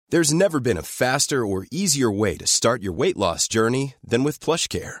There's never been a faster or easier way to start your weight loss journey than with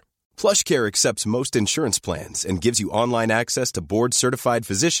PlushCare. PlushCare accepts most insurance plans and gives you online access to board-certified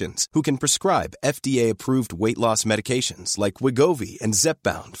physicians who can prescribe FDA-approved weight loss medications like Wegovy and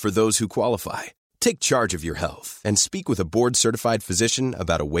Zepbound for those who qualify. Take charge of your health and speak with a board-certified physician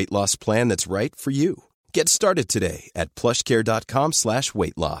about a weight loss plan that's right for you. Get started today at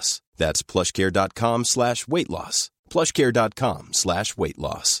plushcare.com/weight loss. That's plushcare.com/weight loss. plushcare.com/weight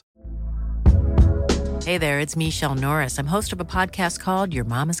loss. Hey there, it's Michelle Norris. I'm host of a podcast called Your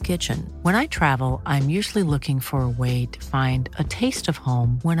Mama's Kitchen. When I travel, I'm usually looking for a way to find a taste of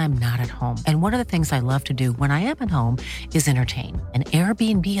home when I'm not at home. And one of the things I love to do when I am at home is entertain. And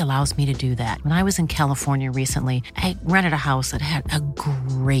Airbnb allows me to do that. When I was in California recently, I rented a house that had a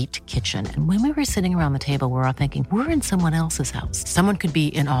great kitchen. And when we were sitting around the table, we were all thinking, we're in someone else's house. Someone could be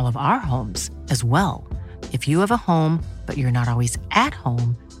in all of our homes as well. If you have a home, but you're not always at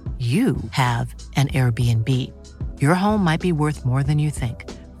home, you have an Airbnb. Your home might be worth more than you think.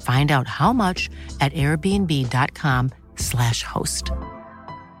 Find out how much at airbnb.com/host.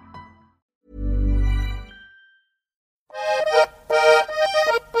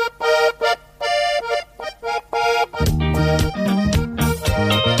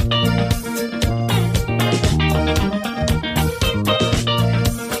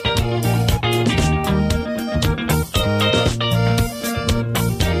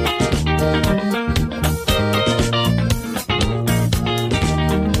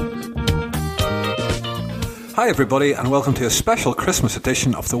 Hi everybody, and welcome to a special Christmas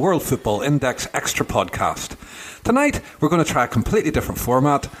edition of the World Football Index Extra Podcast. Tonight we're going to try a completely different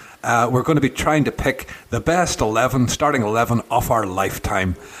format. We're going to be trying to pick the best 11, starting 11 of our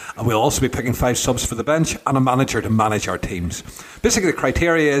lifetime. And we'll also be picking 5 subs for the bench and a manager to manage our teams. Basically the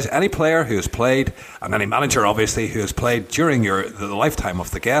criteria is any player who has played, and any manager obviously who has played during the lifetime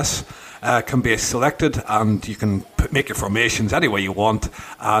of the guests, can be selected, and you can make your formations any way you want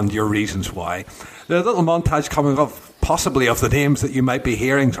and your reasons why. There's a little montage coming up possibly of the names that you might be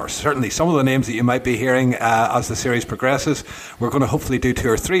hearing, or certainly some of the names that you might be hearing as the series progresses. We're going to hopefully do 2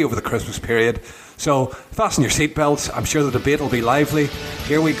 or 3 over the Christmas period. So fasten your seatbelts. I'm sure the debate will be lively.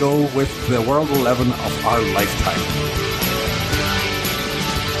 Here we go with the World 11 of our lifetime.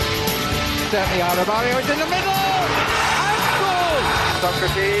 Certainly Arabario is in the middle!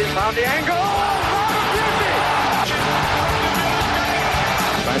 Socrates found the angle.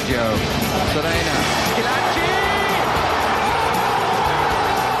 Baggio, Serena, Schilacci.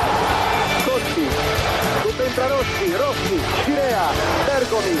 Cotti, subentra Rossi, Scirea,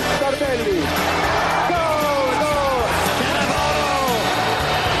 Bergomi, Tardelli. Gol! Cannavaro,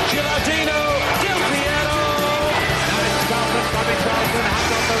 Gilardino, Del Piero. Now it's Charlton, Bobby Charlton,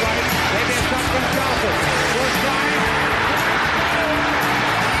 hands on the right. Maybe a shot from Charlton. First time.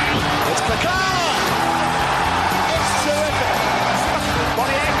 It's Kakar! It's terrific!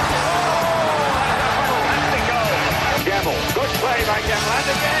 Bonnier! Oh! That's the goal! Gamble. Good play by Gamble. And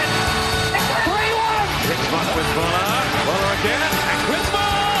again! 3-1! Griezmann with Muller. Muller again. And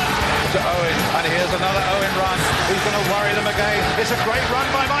Griezmann! To Owen. And here's another Owen run. He's going to worry them again. It's a great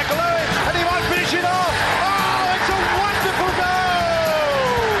run by Michael Owen. And he might finish it off. Oh, it's a wonderful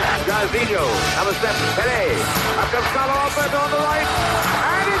goal! Gazinho. Number 7. Pele. Up comes Carlo Alberto on the right.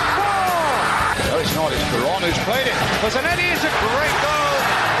 And it's no, it's not. It's Peron who's played it. For Zanetti, it's a great goal.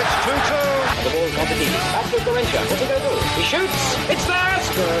 It's 2-2. The ball's not the deep. That's with Goretzka. What's he going to do? He shoots. It's there.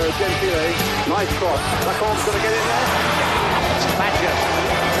 Gentile. Nice cross. Lacan's going to get in there. It's Badger.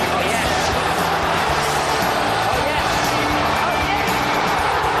 Oh, yes. Oh, yes. Oh, yes.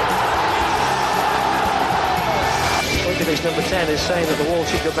 Pointivich number 10 is saying that the wall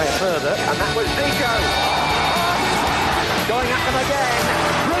should go back further. And that was Zico. Going at them again.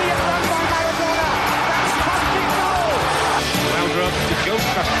 Brilliant run by Maradona. Fantastic goal. Well-drilled to joke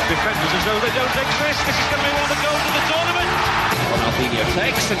past defenders as though they don't exist. This is going to be one of the goals of the tournament. Ronaldinho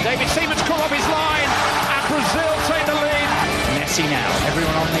takes, and David Seaman's caught off his line. And Brazil take the lead. Messi now.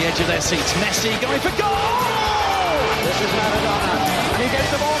 Everyone on the edge of their seats. Messi going for goal. This is Maradona. He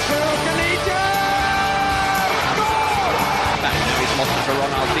gets the ball through. Caniggia. Back now he's lost to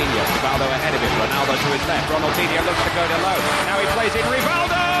Ronaldinho. Rivaldo ahead of him. Ronaldo to his left. Ronaldinho looks to go to low. Now he plays in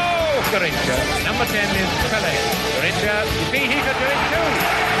Rivaldo. Garincha. Number 10 is Pele. Garincha. You see he could do it too.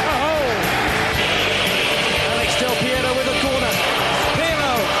 Oh. Alex Del Piero with a corner.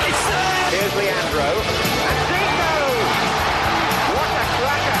 Piero. It's there. Here's Leandro. And Zico. What a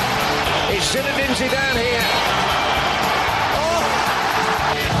cracker. It's Zinedine Zidane here.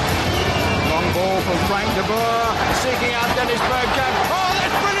 Ball from Frank de Boer, seeking out Dennis Bergkamp. Oh,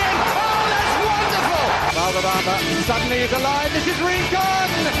 that's brilliant! Oh, that's wonderful! Valderrama suddenly is alive. This is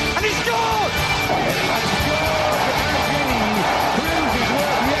Rincon!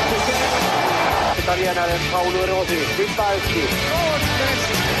 generałem Paulo Rossi, Wysbalski. George Best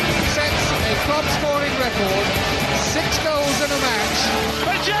sets a club scoring record, 6 goals in a match.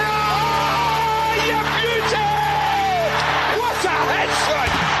 But Gerrard! You beauty! What a head, son!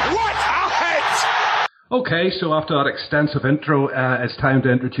 What a head! Okay, so after that extensive intro, it's time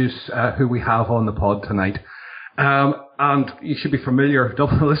to introduce who we have on the pod tonight. And you should be familiar,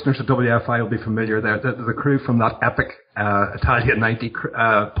 listeners of WFI will be familiar there, the crew from that epic Italian 90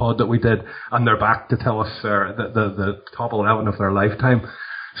 pod that we did, and they're back to tell us the top 11 of their lifetime.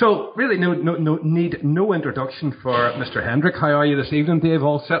 So really no introduction for Mr. Hendrick. How are you this evening, Dave?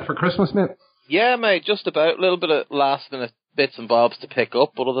 All set for Christmas, mate? Yeah, mate, just about. A little bit of last minute bits and bobs to pick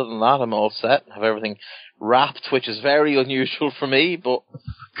up, but other than that, I'm all set. Have everything wrapped, which is very unusual for me, but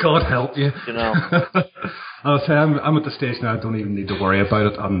God help you. You know. I'll say I'm at the stage now I don't even need to worry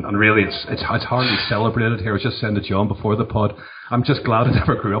about it, and really it's hardly celebrated here. I was just saying to John before the pod, I'm just glad I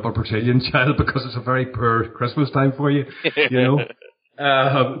never grew up a Brazilian child, because it's a very poor Christmas time for you, you know.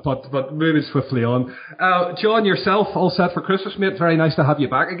 But moving swiftly on. John, yourself, all set for Christmas, mate? Very nice to have you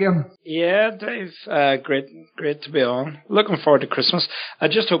back again. Yeah, Dave, great to be on. Looking forward to Christmas. I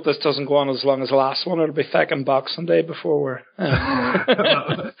just hope this doesn't go on as long as the last one. It'll be feckin' Boxing Day before we're...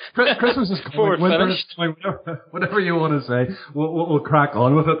 Christmas is coming. Winter is coming. Whatever you want to say. We'll crack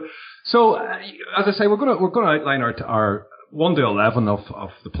on with it. So, as I say, we're going to outline our 1 to 11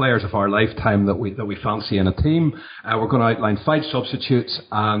 of the players of our lifetime that we fancy in a team. We're going to outline 5 substitutes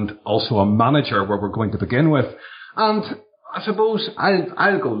and also a manager where we're going to begin with. And I suppose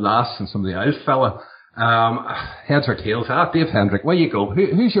I'll go last since I'm the old fella. Heads or tails? Dave Hendrick, where you go?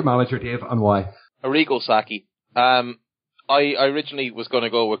 Who's your manager, Dave, and why? Arrigo Sacchi. I originally was going to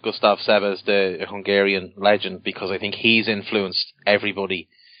go with Gustav Sebes, the Hungarian legend, because I think he's influenced everybody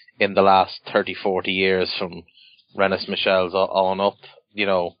in the last 30, 40 years from Rennes Michel's on up, you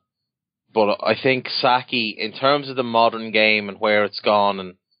know. But I think Sacchi, in terms of the modern game and where it's gone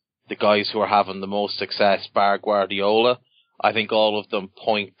and the guys who are having the most success, bar Guardiola, I think all of them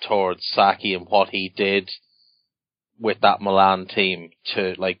point towards Sacchi and what he did with that Milan team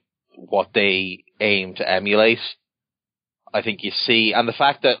to, like, what they aim to emulate. I think you see, and the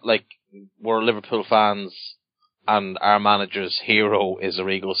fact that, like, we're Liverpool fans and our manager's hero is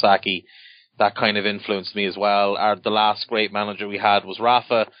Arrigo Sacchi, that kind of influenced me as well. The last great manager we had was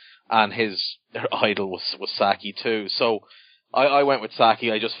Rafa, and his idol was Sacchi too. So I went with Sacchi.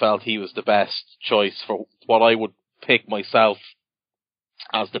 I just felt he was the best choice for what I would pick myself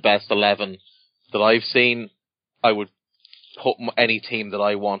as the best 11 that I've seen. I would put any team that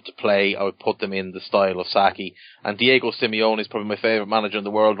I want to play, I would put them in the style of Sacchi. And Diego Simeone is probably my favourite manager in the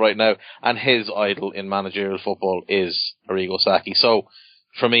world right now, and his idol in managerial football is Arrigo Sacchi. So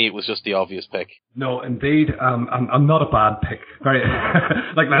for me, it was just the obvious pick. No, indeed, I'm not a bad pick. Very,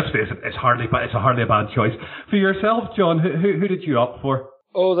 like, let's face it, it's hardly a bad choice. For yourself, John, who did you opt for?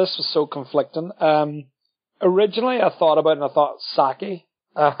 Oh, this was so conflicting. Originally, I thought about it and I thought Sacchi.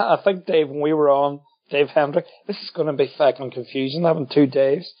 I think, Dave, when we were on, Dave Hendrick, this is going to be fucking confusing, having 2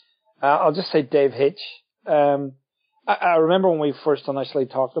 Daves. I'll just say Dave Hitch. I remember when we first initially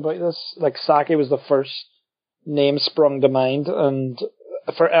talked about this, like, Sacchi was the first name sprung to mind, and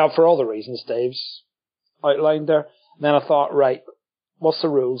for all the reasons Dave's outlined there. And then I thought, right, what's the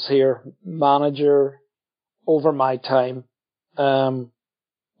rules here? Manager over my time,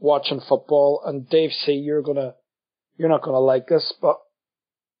 watching football. And Dave C, you're not gonna like this, but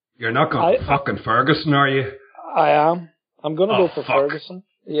you're not going to fucking Ferguson, are you? I am. I'm gonna go for Ferguson.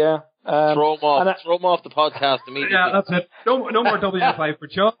 Yeah. Throw him off the podcast immediately. Yeah, that's it. No more WFI for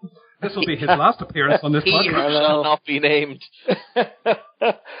John. This will be his last appearance on this podcast. He shall not be named.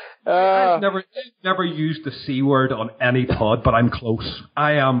 I've never used the C word on any pod, but I'm close.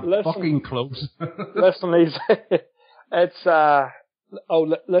 I am fucking close. Listen,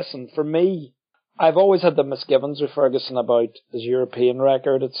 listen, for me, I've always had the misgivings with Ferguson about his European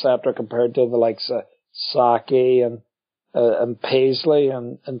record, etc., compared to the likes of Sacchi and Paisley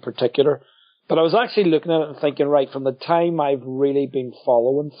in particular. But I was actually looking at it and thinking, right, from the time I've really been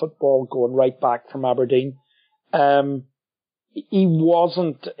following football, going right back from Aberdeen, he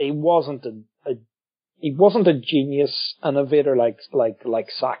wasn't a genius innovator like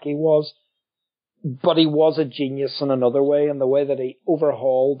Sacchi was, but he was a genius in another way, in the way that he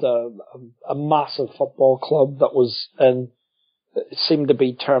overhauled a massive football club that was seemed to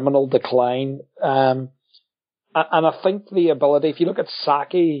be terminal decline. And I think the ability, if you look at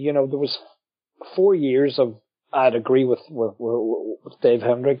Sacchi, you know, there was 4 years of, I'd agree with Dave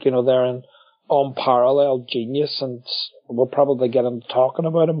Hendrick, you know, they're an unparalleled genius, and we'll probably get into talking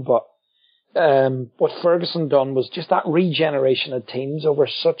about him, but what Ferguson done was just that regeneration of teams over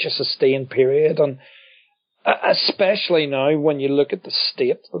such a sustained period, and Especially now when you look at the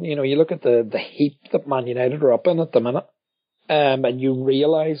state, you look at the heap that Man United are up in at the minute, and you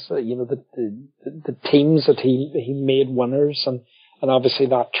realise that, the teams that he made winners and obviously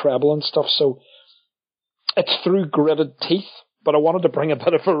that treble and stuff. So it's through gritted teeth, but I wanted to bring a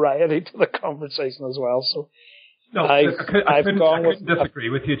bit of variety to the conversation as well. So no, I couldn't disagree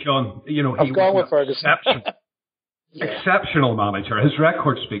with you, John. I've gone with Ferguson. Exceptional manager. His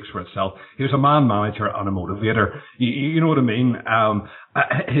record speaks for itself. He was a man manager and a motivator. You know what I mean?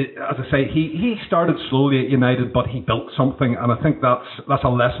 As I say, he started slowly at United, but he built something, and I think that's a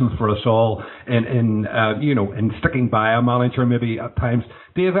lesson for us all in sticking by a manager maybe at times.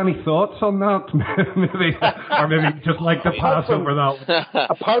 Do you have any thoughts on that? maybe just like to pass over that one.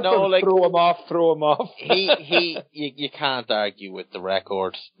 Apart from throw him off. You can't argue with the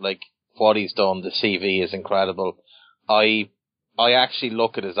record. Like, what he's done, the CV is incredible. I actually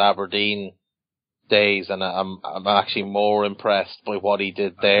look at his Aberdeen days, and I'm actually more impressed by what he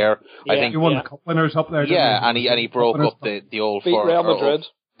did there. Yeah, I think he won the cup winners up there. Yeah, and he broke up the old beat firm. Real Madrid.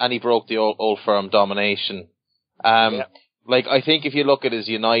 And he broke the old firm domination. Like, I think if you look at his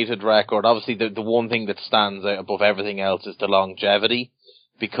United record, obviously the one thing that stands out above everything else is the longevity,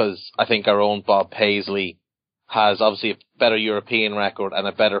 because I think our own Bob Paisley has obviously a better European record and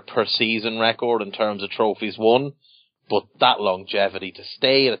a better per season record in terms of trophies won. But that longevity, to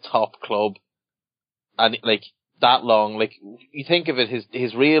stay at a top club and like that long, like you think of it,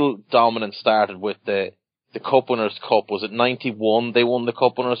 his real dominance started with the Cup Winners' Cup. Was it 91 they won the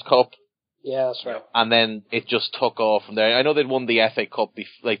Cup Winners' Cup? Yeah, that's right. And then it just took off from there. I know they'd won the FA Cup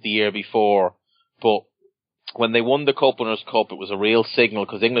the year before, but when they won the Cup Winners' Cup, it was a real signal,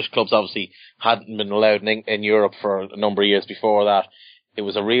 because English clubs obviously hadn't been allowed in Europe for a number of years before that. It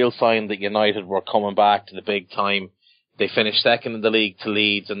was a real sign that United were coming back to the big time. They finished second in the league to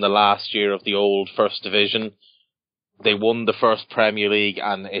Leeds in the last year of the old First Division. They won the first Premier League,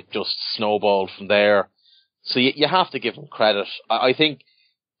 and it just snowballed from there. So you have to give him credit. I think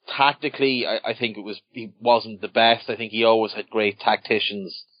tactically, I think he wasn't the best. I think he always had great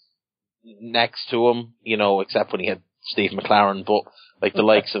tacticians next to him, except when he had Steve McLaren, but like the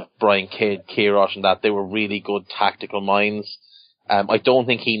likes of Brian Kidd, Queiroz and that, they were really good tactical minds. I don't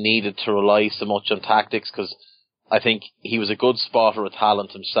think he needed to rely so much on tactics, because I think he was a good spotter of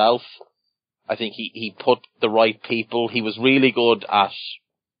talent himself. I think he put the right people. He was really good at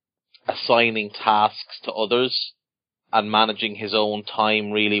assigning tasks to others and managing his own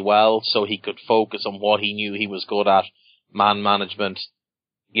time really well, so he could focus on what he knew he was good at, man management,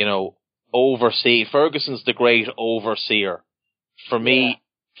 oversee. Ferguson's the great overseer. For me,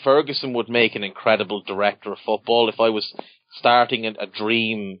 Ferguson would make an incredible director of football. If I was starting a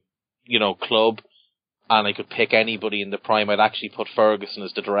dream, club, and I could pick anybody in the prime, I'd actually put Ferguson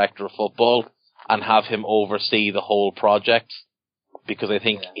as the director of football and have him oversee the whole project, because I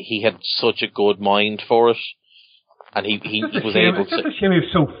think he had such a good mind for it, and he was able to. It's just a shame he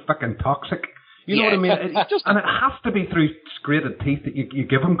was so fucking toxic. You know what I mean? And it has to be through gritted teeth that you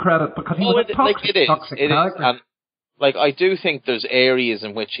give him credit, because he was a toxic character. And I do think there's areas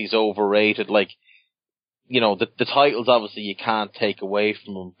in which he's overrated. The titles obviously you can't take away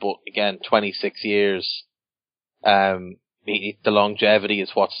from him, but again, 26 years, the longevity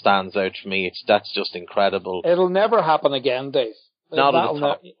is what stands out for me. That's just incredible. It'll never happen again, Dave. Not at the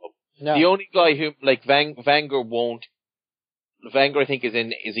top. No. The only guy who, Wenger won't. Wenger, I think,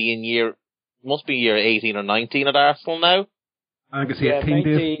 must be year 18 or 19 at Arsenal now. I think it's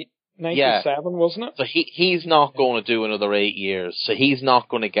 18 97, wasn't it? So he's not going to do another 8 years. So he's not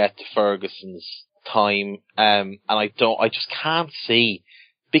going to get to Ferguson's time. And I just can't see,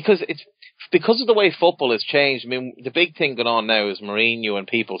 because of the way football has changed. I mean, the big thing going on now is Mourinho, and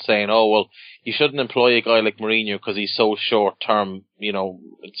people saying, oh, well, you shouldn't employ a guy like Mourinho because he's so short-term,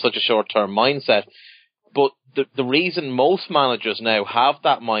 such a short-term mindset. But the reason most managers now have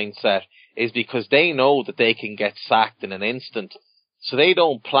that mindset is because they know that they can get sacked in an instant. So they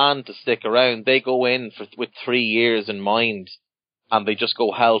don't plan to stick around. They go in with 3 years in mind, and they just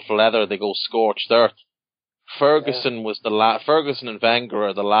go hell for leather. They go scorched earth. Ferguson Ferguson and Wenger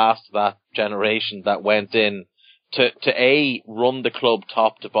are the last of that generation that went in to A, run the club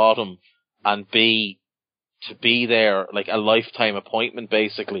top to bottom, and B, to be there like a lifetime appointment,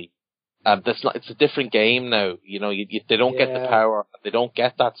 basically. It's a different game now. They don't get the power. They don't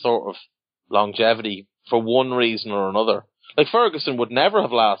get that sort of longevity for one reason or another. Like, Ferguson would never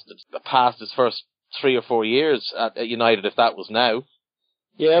have lasted past his first 3 or 4 years at United if that was now.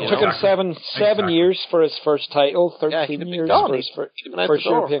 Yeah, it took him seven years for his first title, 13 years for his first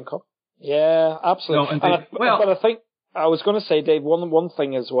European Cup. Yeah, absolutely. No, but I think I was going to say, Dave, one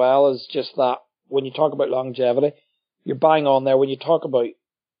thing as well is just that when you talk about longevity, you're bang on there. When you talk about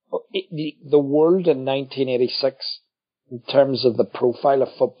the world in 1986, in terms of the profile of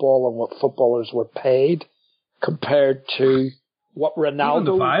football and what footballers were paid, compared to what Ronaldo...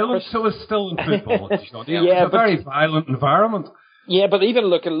 Even the violence was still in football. Yeah, it was a very violent environment. Yeah, but even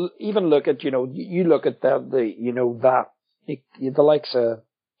look at you look at the likes of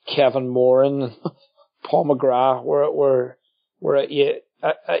Kevin Moore and Paul McGrath were at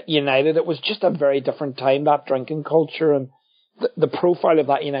United. It was just a very different time, that drinking culture and the profile of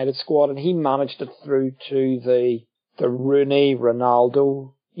that United squad, and he managed it through to the Rooney,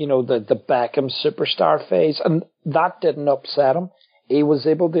 Ronaldo, the Beckham superstar phase, and that didn't upset him. He was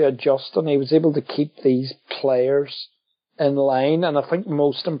able to adjust and he was able to keep these players in line, and I think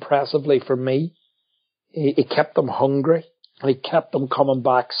most impressively for me, he kept them hungry. He kept them coming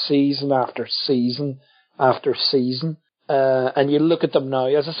back season after season after season. And you look at them now,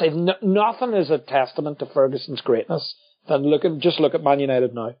 as I say, nothing is a testament to Ferguson's greatness than look at Man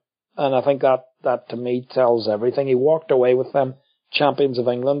United now. And I think that to me tells everything. He walked away with them champions of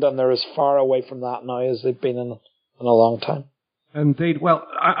England, and they're as far away from that now as they've been in a long time. Indeed. Well,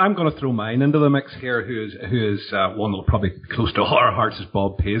 I'm going to throw mine into the mix here, who is one that will probably be close to our hearts, is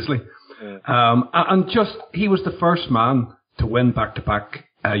Bob Paisley. Yeah. And he was the first man to win back-to-back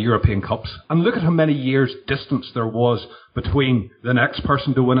European Cups. And look at how many years distance there was between the next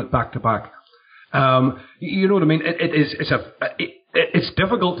person to win it back-to-back. You know what I mean? It's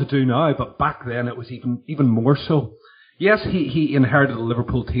difficult to do now, but back then it was even more so. Yes, he inherited a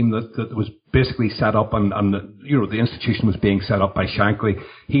Liverpool team that was basically set up and the institution was being set up by Shankly.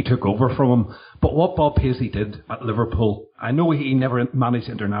 He took over from him. But what Bob Paisley did at Liverpool, I know he never managed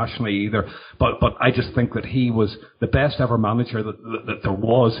internationally either, but I just think that he was the best ever manager that there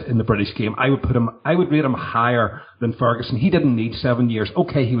was in the British game. I would rate him higher than Ferguson. He didn't need 7 years.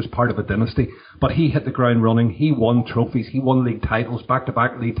 Okay, he was part of a dynasty, but he hit the ground running. He won trophies. He won league titles,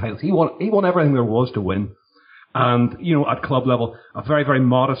 back-to-back league titles. He won everything there was to win. And, at club level, a very, very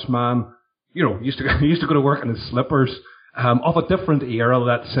modest man, used to go to work in his slippers, of a different era,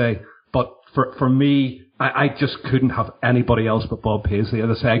 let's say. But for me, I just couldn't have anybody else but Bob Paisley. As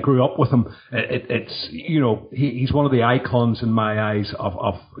I say, I grew up with him. He's one of the icons in my eyes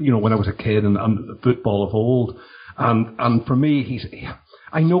of when I was a kid and the football of old. And for me,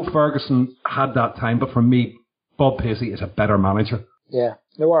 I know Ferguson had that time, but for me, Bob Paisley is a better manager. Yeah,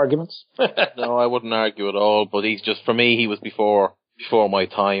 no arguments. No, I wouldn't argue at all, but he's just, for me, he was before my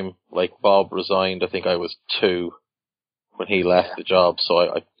time. Like, Bob resigned, I think I was 2 when he left the job, so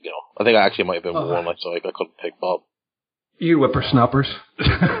I think I actually might have been 1, so I couldn't pick Bob. You whippersnappers.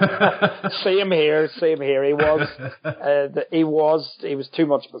 Same here. He was too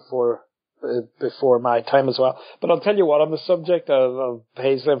much before my time as well. But I'll tell you what, on the subject of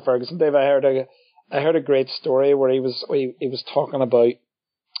Paisley and Ferguson, Dave, I heard a great story where he was talking about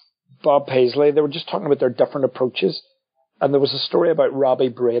Bob Paisley. They were just talking about their different approaches. And there was a story about Robbie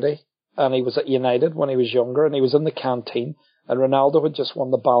Brady. And he was at United when he was younger. And he was in the canteen. And Ronaldo had just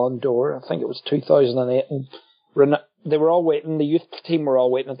won the Ballon d'Or. I think it was 2008. And they were all waiting. The youth team were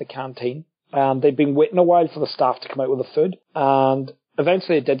all waiting at the canteen. And they'd been waiting a while for the staff to come out with the food. And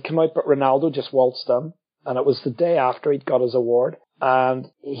eventually it did come out. But Ronaldo just waltzed in. And it was the day after he'd got his award.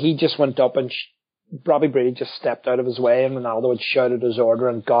 And he just went up and... Robbie Brady just stepped out of his way and Ronaldo had shouted his order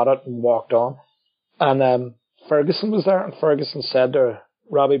and got it and walked on. And Ferguson was there and Ferguson said to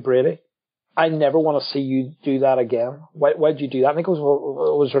Robbie Brady, I never want to see you do that again. Why'd you do that? And he goes,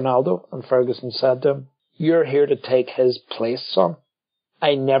 well, it was Ronaldo. And Ferguson said to him, you're here to take his place, son.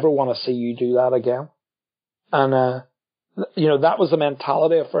 I never want to see you do that again. And, that was the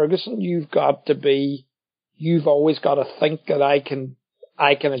mentality of Ferguson. You've always got to think that I can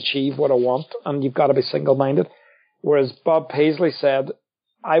achieve what I want, and you've got to be single-minded. Whereas Bob Paisley said,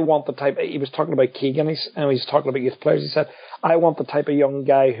 I want the type, he was talking about Keegan, and he was talking about youth players, he said, I want the type of young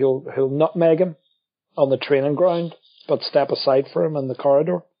guy who'll nutmeg him on the training ground, but step aside for him in the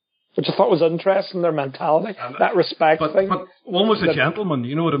corridor. Which I thought was interesting, their mentality, that respect thing. But one was a gentleman,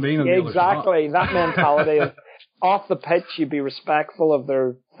 you know what I mean? Exactly, that mentality of, off the pitch, you'd be respectful of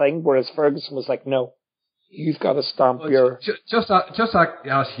their thing, whereas Ferguson was like, no. You've got to stamp your... Just ask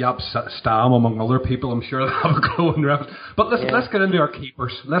Jaap Stam, among other people, I'm sure they'll have a glowing reference. But let's get into our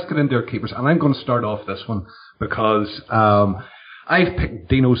keepers. And I'm going to start off this one because I've picked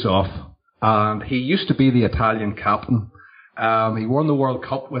Dino Zoff, and he used to be the Italian captain. He won the World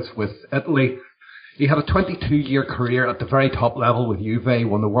Cup with Italy. He had a 22-year career at the very top level with Juve. He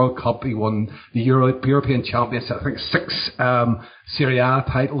won the World Cup. He won the European Champions. I think 6 Serie A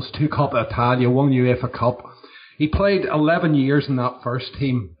titles, 2 Coppa Italia, 1 UEFA Cup. He played 11 years in that first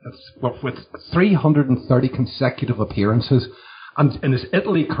team with 330 consecutive appearances. And in his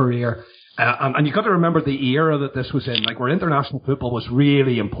Italy career, and you've got to remember the era that this was in, like where international football was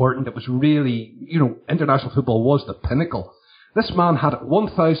really important. It was really, international football was the pinnacle. This man had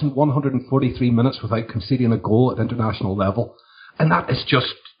 1,143 minutes without conceding a goal at international level. And that is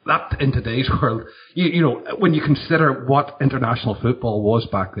just, that in today's world, when you consider what international football was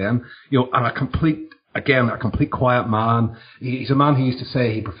back then, and a complete quiet man. He's a man who used to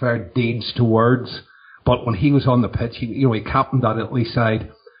say he preferred deeds to words. But when he was on the pitch, he captained that Italy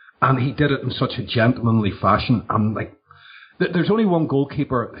side, and he did it in such a gentlemanly fashion. And there's only one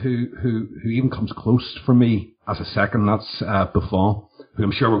goalkeeper who even comes close for me as a second. That's Buffon, who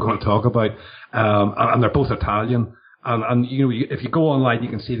I'm sure we're going to talk about. And they're both Italian. And if you go online, you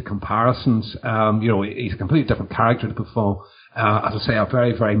can see the comparisons. He's a completely different character to Buffon. As I say, a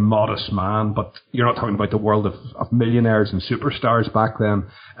very, very modest man, but you're not talking about the world of millionaires and superstars back then.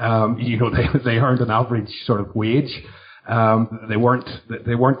 They earned an average sort of wage. They weren't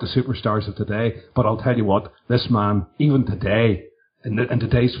the superstars of today, but I'll tell you what, this man, even today, in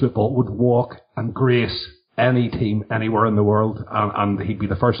today's football, would walk and grace any team anywhere in the world, and he'd be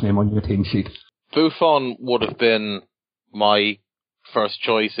the first name on your team sheet. Buffon would have been my first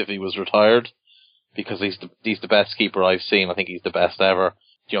choice if he was retired, because he's the best keeper I've seen. I think he's the best ever.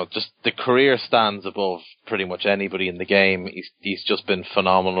 Just the career stands above pretty much anybody in the game. He's just been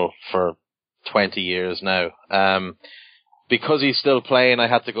phenomenal for 20 years now. Because he's still playing, I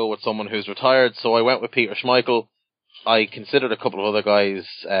had to go with someone who's retired, so I went with Peter Schmeichel. I considered a couple of other guys,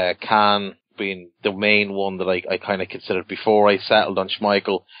 Kahn being the main one that I kind of considered before I settled on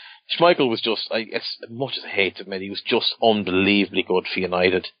Schmeichel. Schmeichel was just, as much as I hate to admit, he was just unbelievably good for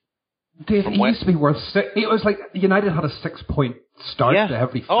United. Dave, he used to be worth six. It was like United had a 6-point start to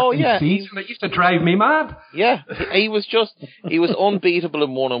every season. It used to drive me mad. Yeah, he was unbeatable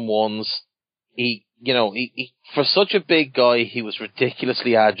in one-on-ones. He for such a big guy, he was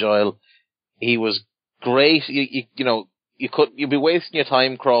ridiculously agile. He was great. You'd be wasting your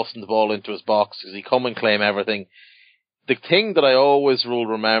time crossing the ball into his box because he'd come and claim everything. The thing that I always will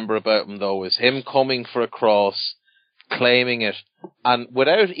remember about him, though, is him coming for a cross, claiming it, and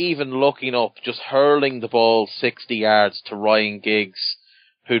without even looking up, just hurling the ball 60 yards to Ryan Giggs,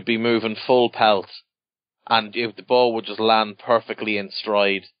 who'd be moving full pelt, and if the ball would just land perfectly in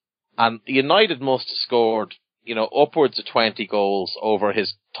stride. And United must have scored, upwards of 20 goals over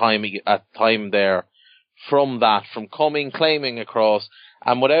his time there from claiming a cross,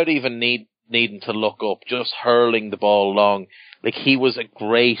 and without even needing to look up, just hurling the ball long. Like, he was a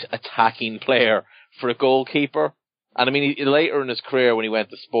great attacking player for a goalkeeper. And I mean, later in his career, when he went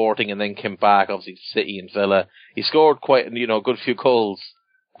to Sporting and then came back, obviously to City and Villa, he scored quite, a good few goals.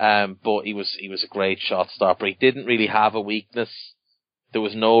 But he was a great shot stopper. He didn't really have a weakness. There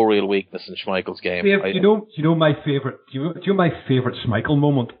was no real weakness in Schmeichel's game. Dave, do you know my favourite Schmeichel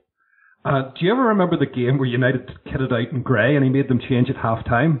moment? Do you ever remember the game where United kitted out in grey and he made them change at half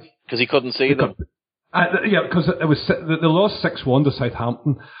time? Because he couldn't see them. Because it was they lost 6-1 to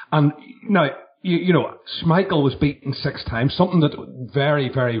Southampton, and now Schmeichel was beaten 6 times, something that very,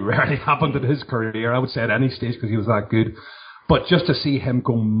 very rarely happened in his career. I would say at any stage because he was that good. But just to see him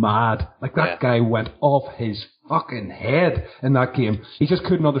go mad, like that guy went off his fucking head in that game. He just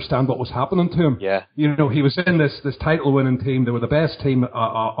couldn't understand what was happening to him. Yeah. He was in this title-winning team. They were the best team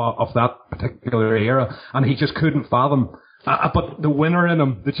of that particular era, and he just couldn't fathom. But the winner in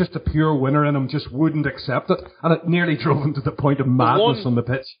him, the pure winner in him, just wouldn't accept it, and it nearly drove him to the point of madness on the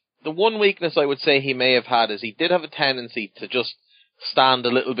pitch. The one weakness I would say he may have had is he did have a tendency to just stand a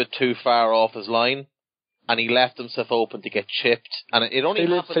little bit too far off his line, and he left himself open to get chipped. And it only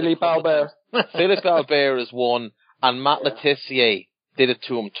happened. Philippe Albert. Philippe Albert is one, and Matt Letizia did it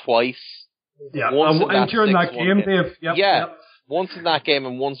to him twice. Yeah, and during that game, Dave. Yep. Once in that game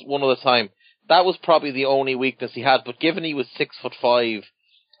and one other time. That was probably the only weakness he had. But given he was 6'5"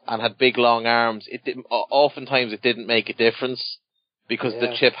 and had big long arms, oftentimes it didn't make a difference because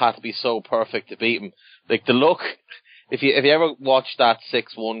the chip had to be so perfect to beat him. Like the look, if you ever watch that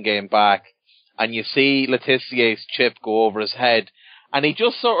 6-1 game back, and you see Letizier's chip go over his head, and he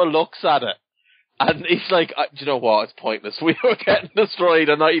just sort of looks at it, and he's like, do you know what, it's pointless. We were getting destroyed,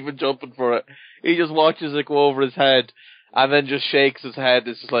 I'm not even jumping for it. He just watches it go over his head, and then just shakes his head.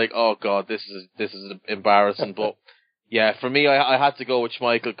 It's just like, oh god, this is embarrassing. But yeah, for me, I had to go with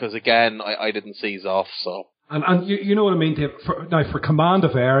Schmeichel, because again, I didn't seize off, so. And you know what I mean, Dave? For command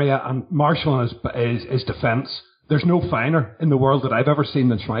of area and marshalling his defence, there's no finer in the world that I've ever seen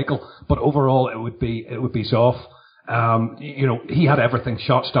than Schmeichel. But overall, it would be Zoff. He had everything.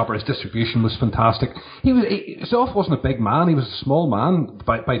 Shot stopper, his distribution was fantastic. Zoff wasn't a big man. He was a small man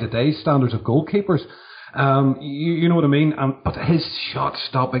by today's standards of goalkeepers. You know what I mean? But his shot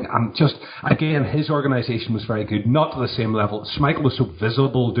stopping and just, again, his organisation was very good. Not to the same level. Schmeichel was so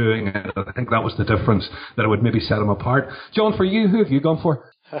visible doing it. I think that was the difference that it would maybe set him apart. John, for you, who have you gone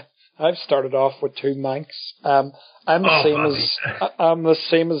for? I've started off with two Mancs. I'm the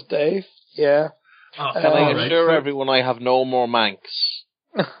same as Dave. Yeah. Can I assure everyone I have no more Mancs?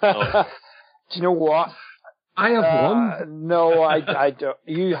 No. Do you know what? I have one. No, I don't.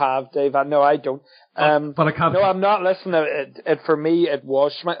 You have, Dave. No, I don't. But I can't. No, I'm not listening. It for me, it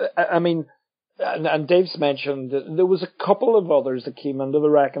was. I mean, and Dave's mentioned that there was a couple of others that came into the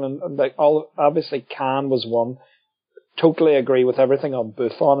reckoning, and like obviously Can was one. Totally agree with everything on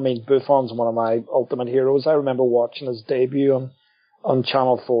Buffon. I mean, Buffon's one of my ultimate heroes. I remember watching his debut on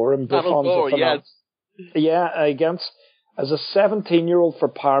Channel 4, and Buffon's as a 17-year-old for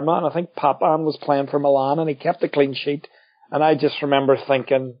Parma, and I think Papan was playing for Milan, and he kept a clean sheet. And I just remember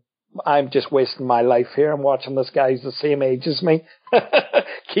thinking, I'm just wasting my life here. I'm watching this guy who's the same age as me.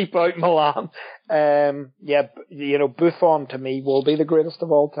 Keep out Milan. Buffon to me will be the greatest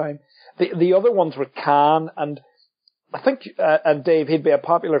of all time. The other ones were Can, and I think, and Dave, he'd be a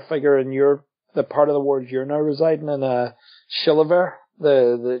popular figure in the part of the world you're now residing in, Chilavert,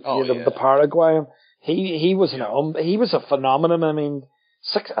 the Paraguayan. He was he was a phenomenon. I mean,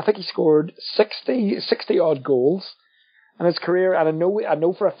 I think he scored 60 odd goals in his career, and I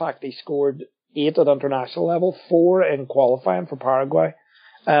know for a fact he scored 8 at international level, 4 in qualifying for Paraguay.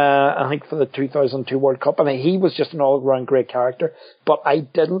 I think for the 2002 World Cup, and he was just an all-round great character. But I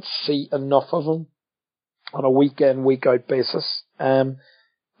didn't see enough of him on a week-in, week-out basis.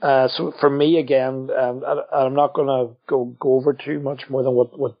 So for me, again, I'm not going to go over too much more than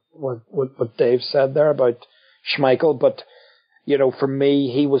what Dave said there about Schmeichel, but for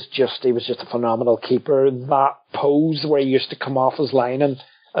me, he was just a phenomenal keeper. That pose where he used to come off his line and,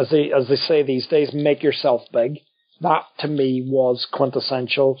 as they say these days, make yourself big. That to me was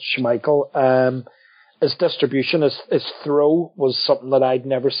quintessential Schmeichel. His distribution, his throw was something that I'd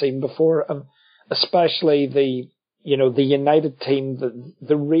never seen before, and especially the United team,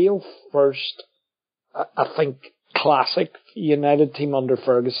 the real first, I think, classic United team under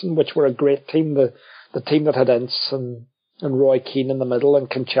Ferguson, which were a great team, the team that had Ince and Roy Keane in the middle, and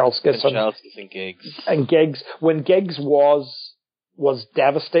Kanchelskis and Giggs. When Giggs was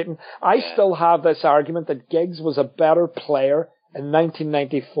devastating. I still have this argument that Giggs was a better player in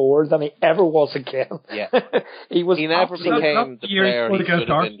 1994 than he ever was again. Yeah. He never became the player he should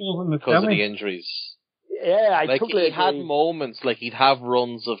have been because of the injuries. Yeah, I totally agree. He had moments, he'd have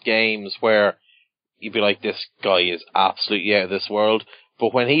runs of games where you'd be like, this guy is absolutely out of this world.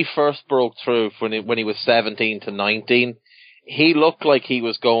 But when he first broke through, when he was 17 to 19, he looked like he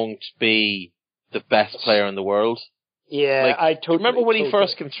was going to be the best player in the world. Yeah, I totally remember when he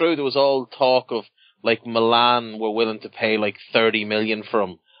first came through, there was all talk of Milan were willing to pay 30 million for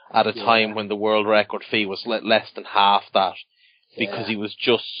him at a time when the world record fee was less than half that, because he was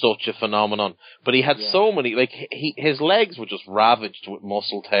just such a phenomenon. But he had so many, his legs were just ravaged with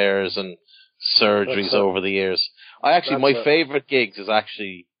muscle tears and surgeries over the years. My favourite Giggs is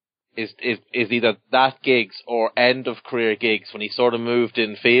either that Giggs or end of career Giggs, when he sort of moved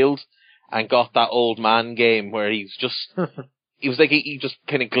in field and got that old man game where he's just, he was he just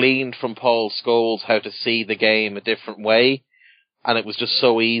kind of gleaned from Paul Scholes how to see the game a different way, and it was just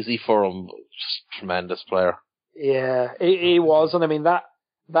so easy for him. Just tremendous player. Yeah, he was, and I mean that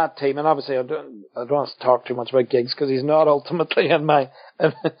team, and obviously I don't want to talk too much about Giggs because he's not ultimately in my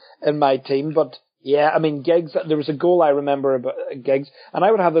team, but yeah, I mean Giggs. There was a goal I remember about Giggs, and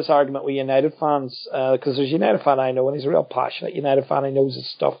I would have this argument with United fans because there's a United fan I know, and he's a real passionate United fan. He knows his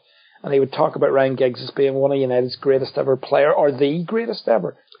stuff. And he would talk about Ryan Giggs as being one of United's greatest ever player, or the greatest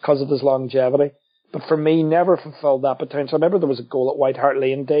ever, because of his longevity. But for me, never fulfilled that potential. I remember there was a goal at White Hart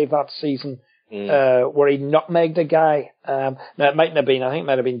Lane, Dave, that season, where he nutmegged a guy. Now it mightn't have been, I think it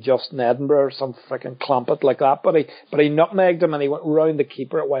might have been Justin Edinburgh or some freaking clumpet like that, but he nutmegged him and he went round the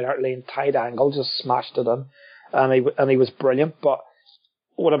keeper at White Hart Lane, tight angle, just smashed it in. And he was brilliant. But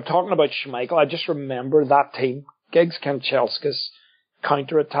when I'm talking about Schmeichel, I just remember that team, Giggs, Kanchelskis,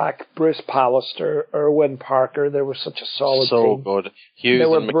 counter-attack, Bruce Pallister, Erwin Parker. They were such a solid team. So good.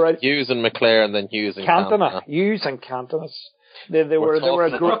 Hughes and McClare, and then Hughes and Cantona. Hughes and Cantona. They were a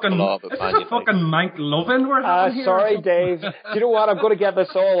group. This is a fucking Mank loving we're having here. Sorry, Dave. Do you know what? I'm going to get this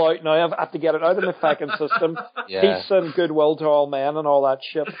all out now. I have to get it out of my fucking system. Peace and goodwill to all men and all that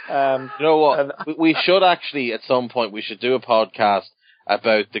shit. You know what? We should actually, at some point, we should do a podcast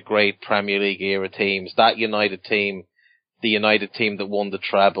about the great Premier League era teams. That United team, the United team that won the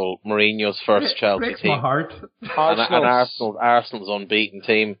treble, Mourinho's first Chelsea team, my heart. and Arsenal's unbeaten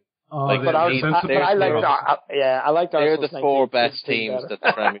team. Oh, like, But I like that. Yeah, I like that. They're the four best teams that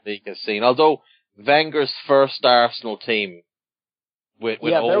the Premier League has seen. Although Wenger's first Arsenal team with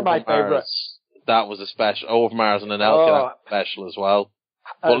Overmars, that was a special. Overmars and Anelka, that was special as well.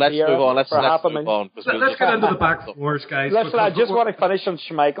 But let's move on. Let's move on. Let's get into the back fours, guys. Listen, I just want to finish on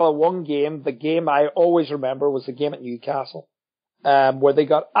Schmeichel. One game, the game I always remember was the game at Newcastle, where they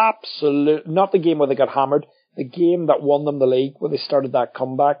got not the game where they got hammered, the game that won them the league, where they started that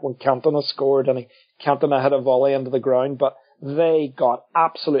comeback when Cantona scored and Cantona had a volley into the ground, but they got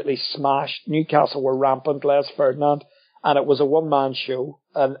absolutely smashed. Newcastle were rampant, Les Ferdinand, and it was a one-man show.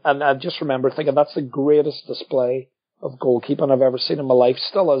 And I just remember thinking that's the greatest display of goalkeeping I've ever seen in my life.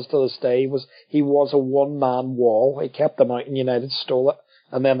 Still is to this day. He was a one-man wall. He kept them out and United stole it.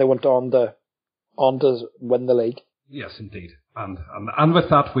 And then they went on to win the league. Yes, indeed. And with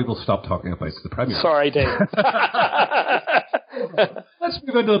that, we will stop talking about the Premier League. Sorry, Dave. Let's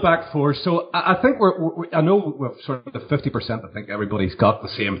move into the back four. So I think I know we're sort of the 50%. I think everybody's got the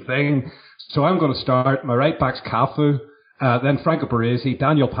same thing. So I'm going to start. My right back's Cafu, then Franco Baresi,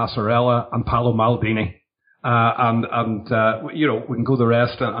 Daniel Passarella, and Paolo Maldini. You know, we can go the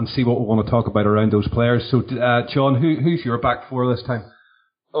rest and see what we want to talk about around those players. So, John, who's your back four this time?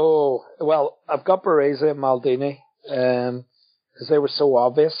 Oh, well, I've got Baresi and Maldini, because they were so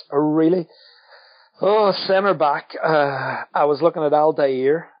obvious. Centre back, I was looking at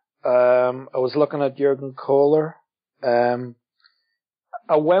Aldair, I was looking at Jurgen Kohler, I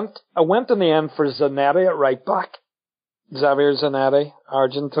went in the end for Zanetti at right back. Xavier Zanetti,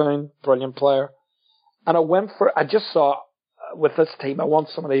 Argentine, brilliant player. And I just saw, with this team, I want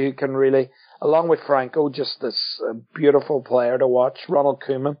somebody who can really, along with Franco, just this beautiful player to watch, Ronald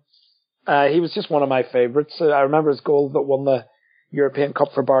Koeman. He was just one of my favourites. I remember his goal that won the European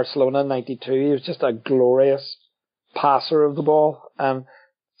Cup for Barcelona in '92. He was just a glorious passer of the ball. And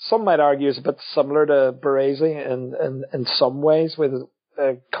some might argue he's a bit similar to Baresi in some ways, with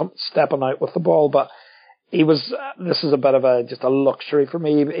stepping out with the ball, but this is a bit of just a luxury for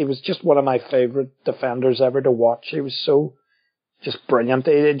me. He was just one of my favourite defenders ever to watch. He was so just brilliant.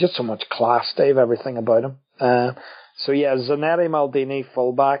 He had just so much class, Dave, everything about him. So yeah, Zanetti, Maldini,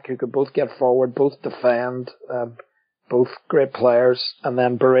 fullback, who could both get forward, both defend, both great players. And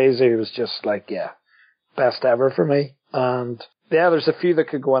then Baresi, who was just best ever for me. And yeah, there's a few that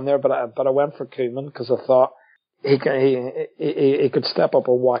could go in there, but I went for Koeman because I thought he could step up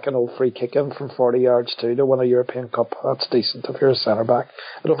and whack an old free kick in from 40 yards too to win a European Cup. That's decent if you're a centre back.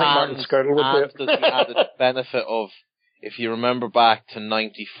 I don't think Martin Skirtle would do it. And there's the added benefit of, if you remember back to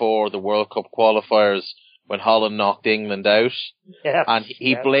 '94, the World Cup qualifiers when Holland knocked England out, and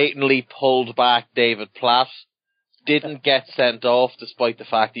he blatantly pulled back David Platt, didn't get sent off despite the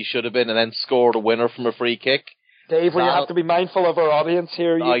fact he should have been, and then scored a winner from a free kick. Dave, we have to be mindful of our audience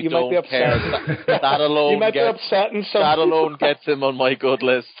here. You might be upset. That alone you might be upsetting some. That alone gets him on my good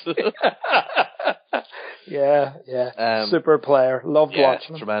list. Yeah. Super player. Loved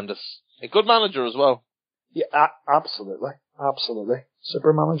watching him. Tremendous. A good manager as well. Yeah, absolutely.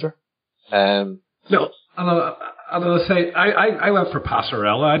 Super manager. No, and I'll say I went for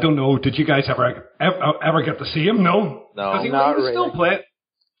Passarella. I don't know. Did you guys ever get to see him? No, because he was still playing.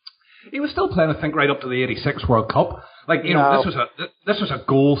 He was still playing, I think, right up to the '86 World Cup. This was a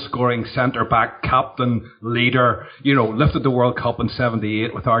goal-scoring centre-back, captain, leader. Lifted the World Cup in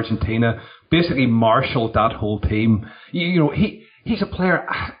 '78 with Argentina. Basically, marshalled that whole team. He's a player.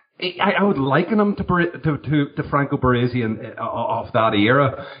 I would liken him to Franco Baresi of that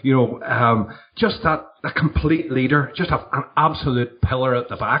era. Just a complete leader, just an absolute pillar at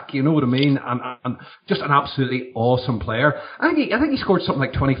the back. You know what I mean? And just an absolutely awesome player. I think he scored something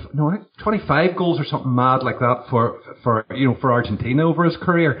like 25 goals or something mad like that for Argentina over his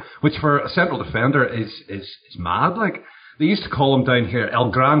career, which for a central defender is mad. Like, they used to call him down here El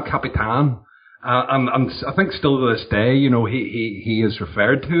Gran Capitan. And I think still to this day, he is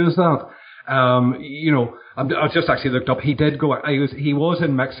referred to as that. I just actually looked up. He did go. He was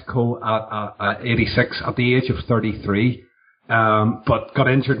in Mexico at '86 at the age of 33, but got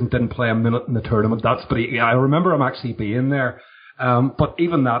injured and didn't play a minute in the tournament. I remember him actually being there. But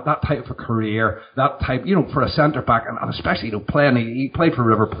even that type of a career, that type, for a centre back, and especially, playing, he played for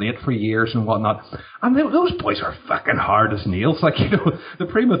River Plate for years and whatnot. And those boys are fucking hard as nails. Like, the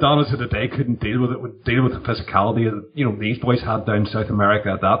prima donnas of the day couldn't deal with the physicality that, these boys had down South America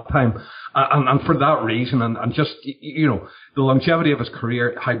at that time. And for that reason, and just, the longevity of his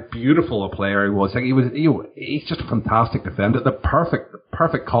career, how beautiful a player he was. Like, he's just a fantastic defender. The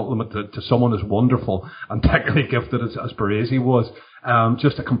perfect compliment to someone as wonderful and technically gifted as Baresi was.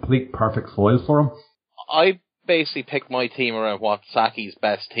 Just a complete perfect foil for him. I basically picked my team around what Saki's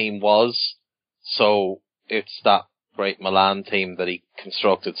best team was. So it's that great Milan team that he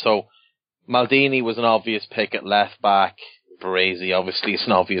constructed. So Maldini was an obvious pick at left back. Baresi obviously is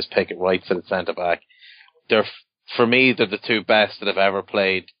an obvious pick at right-footed centre back. For me, they're the two best that have ever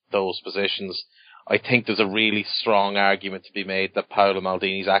played those positions. I think there's a really strong argument to be made that Paolo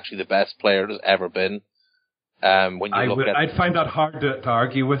Maldini is actually the best player there's ever been. I'd find that hard to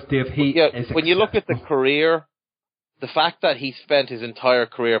argue with, Dave. When you look at the career, the fact that he spent his entire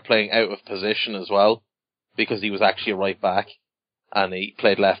career playing out of position as well, because he was actually a right back, and he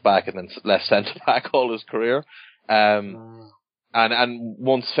played left back and then left centre back all his career. And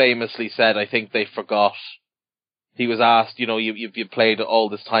once famously said, I think they forgot. He was asked, you played all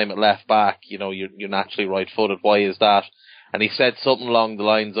this time at left back, you're naturally right-footed, why is that? And he said something along the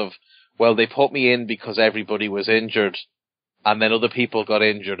lines of, well, they put me in because everybody was injured, and then other people got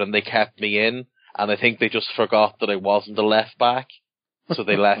injured, and they kept me in, and I think they just forgot that I wasn't a left back, so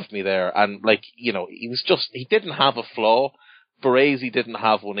they left me there. And, he didn't have a flaw. Baresi didn't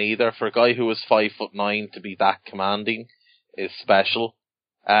have one either. For a guy who was 5'9" to be that commanding is special.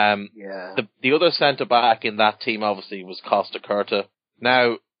 The other centre back in that team obviously was Costa Curta.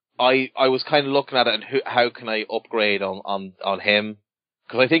 Now, I was kind of looking at it and how can I upgrade on him?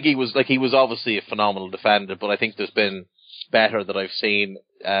 Because I think he was obviously a phenomenal defender, but I think there's been better that I've seen.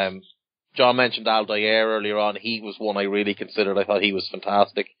 John mentioned Aldair earlier on. He was one I really considered. I thought he was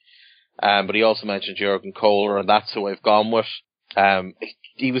fantastic. But he also mentioned Jurgen Kohler, and that's who I've gone with.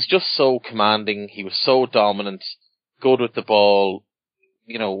 He was just so commanding. He was so dominant, good with the ball.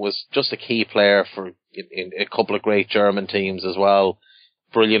 Was just a key player in a couple of great German teams as well.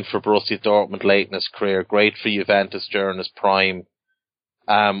 Brilliant for Borussia Dortmund late in his career. Great for Juventus during his prime.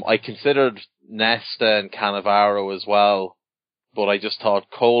 I considered Nesta and Cannavaro as well, but I just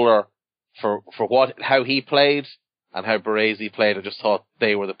thought Kohler, for how he played and how Baresi played, I just thought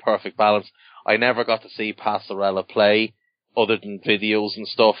they were the perfect balance. I never got to see Passarella play other than videos and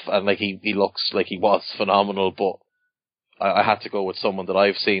stuff, and he looks like he was phenomenal, but I had to go with someone that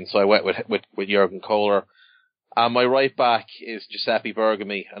I've seen, so I went with Jurgen Kohler. My right back is Giuseppe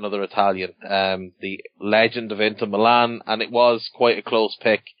Bergomi, another Italian, the legend of Inter Milan, and it was quite a close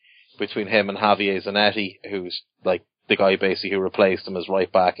pick between him and Javier Zanetti, who's like the guy basically who replaced him as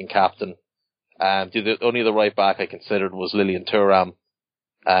right back and captain. The only other right back I considered was Lilian Thuram,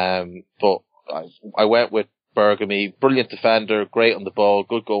 but I went with Bergomi. Brilliant defender, great on the ball,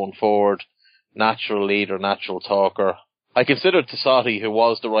 good going forward, natural leader, natural talker. I considered Tosatti, who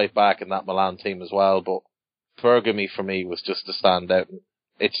was the right back in that Milan team as well, but Bergomi for me was just a standout.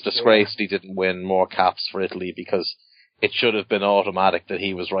 It's disgraced he didn't win more caps for Italy, because it should have been automatic that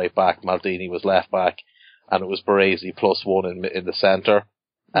he was right back, Maldini was left back, and it was Baresi +1 in the centre.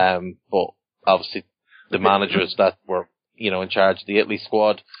 But obviously the managers that were, in charge of the Italy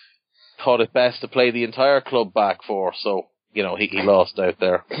squad thought it best to play the entire club back four, so he lost out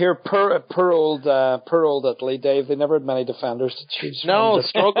there. Here, poor old Italy, Dave. They never had many defenders to choose from. No,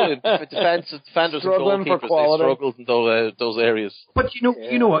 struggling. Defenders and goalkeepers, they struggled in those areas. But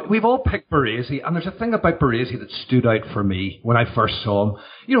you know what? We've all picked Baresi, and there's a thing about Baresi that stood out for me when I first saw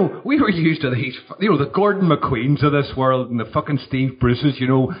him. We were used to these, the Gordon McQueens of this world and the fucking Steve Bruces,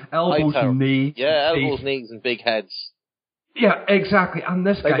 elbows and knees. Yeah, elbows, knees, and big heads. Yeah, exactly. And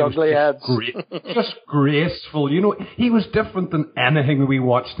this guy was just graceful. He was different than anything we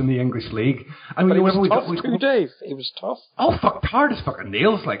watched in the English league. And but he was tough too, Dave. He was tough. Oh, hard as fucking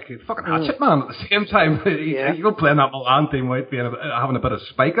nails, like fucking hatchet man at the same time. You're playing that Milan team without having a bit of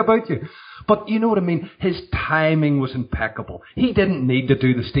spike about you. But you know what I mean? His timing was impeccable. He didn't need to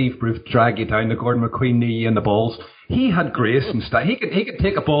do the Steve Bruce drag you down, the Gordon McQueen knee and the balls. He had grace and style. He could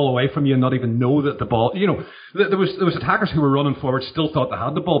take a ball away from you and not even know that the ball. There was attackers who were running forward still thought they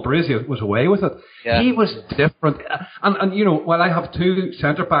had the ball. Baresi was away with it. Yeah. He was different. And while I have two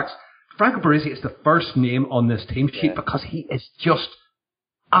centre backs, Franco Baresi is the first name on this team sheet because he is just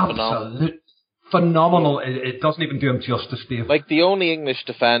absolute phenomenal. It doesn't even do him justice, Dave. Like the only English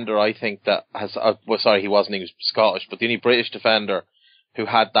defender I think that has, he wasn't English, Scottish, but the only British defender who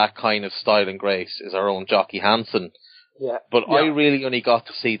had that kind of style and grace is our own Jockey Hansen. Yeah. But I really only got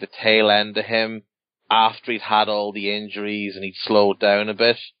to see the tail end of him after he'd had all the injuries and he'd slowed down a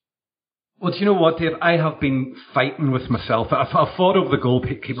bit. Well, do you know what, Dave? I have been fighting with myself. I've fought over the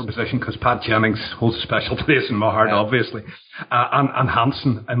goalkeeper position because Pat Jennings holds a special place in my heart, obviously. And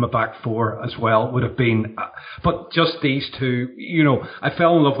Hansen in my back four as well would have been. But just these two, you know, I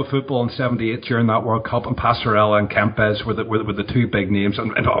fell in love with football in '78 during that World Cup, and Passarella and Kempes were the two big names.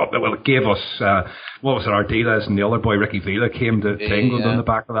 And well, it gave us, what was it, Ardiles, and the other boy, Ricky Villa, came to England on the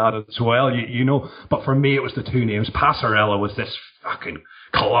back of that as well, you know. But for me, it was the two names. Passarella was this fucking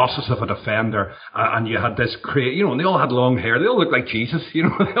colossus of a defender, and you had this you know, and they all had long hair. They all looked like Jesus, you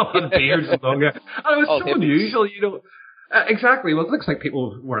know. They all had beards and long hair. And it was so unusual, you know. Exactly. Well, it looks like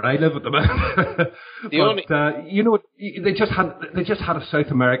people where I live at the moment. You know, they just had a South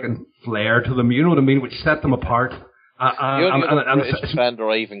American flair to them. You know what I mean, which set them apart. The only British defender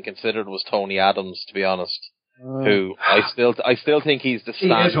I even considered was Tony Adams, to be honest. Who I still think he's the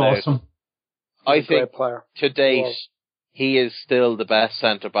standout. He is awesome. I think to date, he is still the best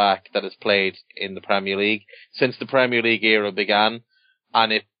centre-back that has played in the Premier League since the Premier League era began,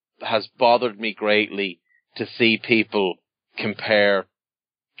 and it has bothered me greatly to see people compare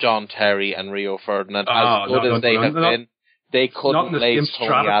John Terry and Rio Ferdinand. As good as they have been, they couldn't lace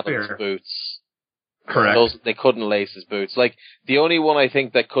Tony Adams' boots. Correct. They couldn't lace his boots. Like, the only one I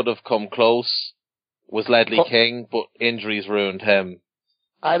think that could have come close was Ledley King, but injuries ruined him.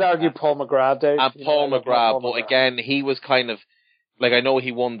 I'd argue Paul McGrath, Dave. And Paul McGrath, but again, he was kind of, like, I know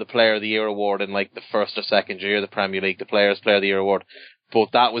he won the Player of the Year award in, like, the first or second year of the Premier League, the Players Player of the Year award,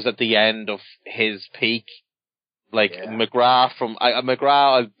 but that was at the end of his peak. Like, McGrath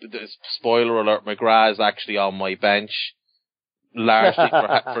spoiler alert, McGrath is actually on my bench, largely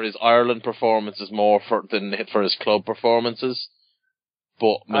for his Ireland performances more than for his club performances.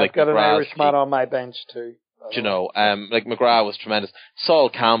 But, I've got an Irishman on my bench too. You know, like McGrath was tremendous. Saul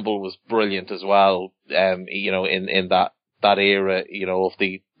Campbell was brilliant as well. You know, in that era, you know, of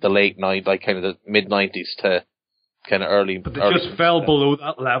the late '90s, like kind of the mid '90s to kind of early. But they just fell below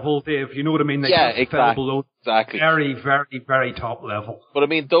that level, Dave. You know what I mean? They fell below very, very, very top level. But I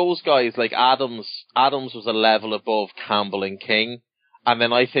mean, those guys like Adams was a level above Campbell and King, and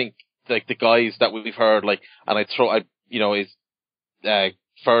then I think like the guys that we've heard, like, and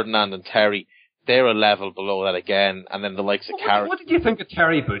Ferdinand and Terry. They're a level below that again, and then the likes of Carrick. What did you think of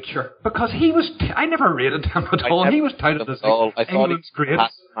Terry Butcher? Because he was, I never rated him at all. He was touted as England's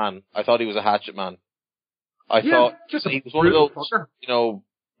greatest. I thought he was a hatchet man. I thought he was one of those, you know,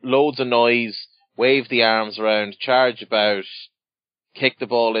 loads of noise, wave the arms around, charge about, kick the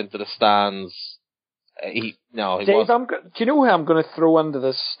ball into the stands. Dave, do you know who I'm going to throw into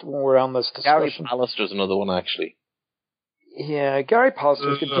this when we're on this discussion? Gary Pallister's another one, actually. Yeah, Gary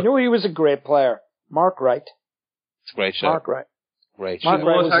Pallister. Do you know he was a great player? Mark Wright. It's a great show. Mark Wright. Great show. Mark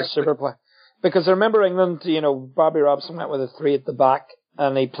Wright was a super player. Because I remember England, you know, Bobby Robson went with a 3 at the back,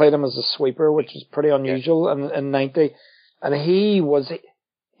 and he played him as a sweeper, which was pretty unusual in 90. And he was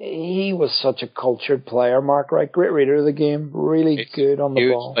such a cultured player, Mark Wright. Great reader of the game. Really good on the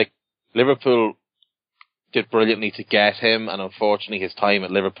ball. Like, Liverpool did brilliantly to get him, and unfortunately his time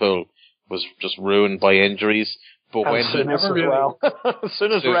at Liverpool was just ruined by injuries. But when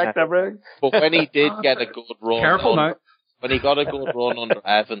Souness wrecked everything. But when he did get a good run, when he got a good run under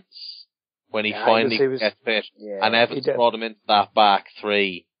Evans, when he finally gets fit, and Evans brought him into that back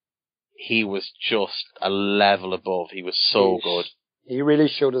three, he was just a level above. He was so good. He really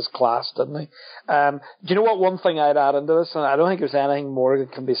showed his class, didn't he? Do you know what? One thing I'd add into this, and I don't think there's anything more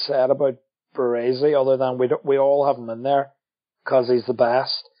that can be said about Baresi other than we all have him in there because he's the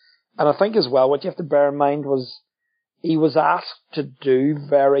best. And I think as well, what you have to bear in mind was he was asked to do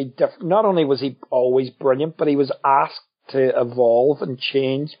very different. Not only was he always brilliant, but he was asked to evolve and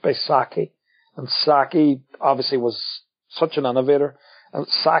change by Saki. And Saki obviously was such an innovator. And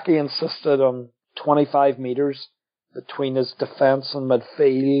Saki insisted on 25 metres between his defence and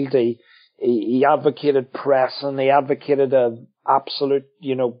midfield. He advocated pressing. He advocated an absolute,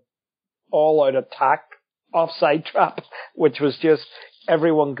 you know, all-out attack, offside trap, which was just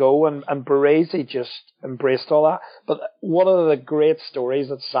everyone go, and Baresi just embraced all that. But one of the great stories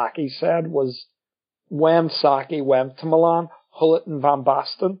that Saki said was when Saki went to Milan, Hullet and Van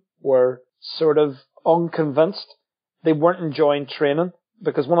Basten were sort of unconvinced. They weren't enjoying training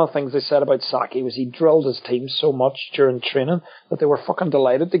because one of the things they said about Saki was he drilled his team so much during training that they were fucking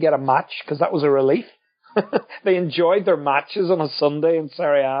delighted to get a match because that was a relief. They enjoyed their matches on a Sunday in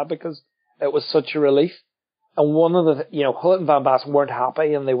Serie A because it was such a relief. And one of the, you know, Hullet and Van Basten weren't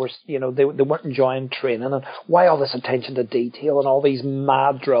happy, and they were, you know, they weren't enjoying training, and why all this attention to detail and all these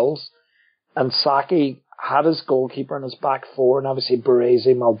mad drills. And Saki had his goalkeeper in his back four, and obviously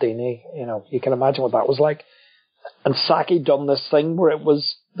Baresi, Maldini, you can imagine what that was like. And Saki done this thing where it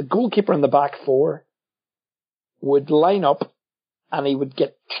was the goalkeeper in the back four would line up and he would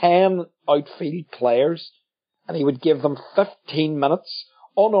get 10 outfield players and he would give them 15 minutes,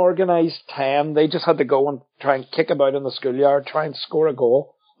 unorganised 10. They just had to go and try and kick about in the schoolyard, try and score a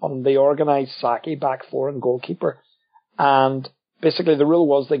goal on the organised Saki back four and goalkeeper. And basically the rule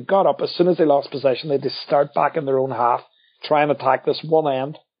was they got up, as soon as they lost possession, they'd just start back in their own half, try and attack this one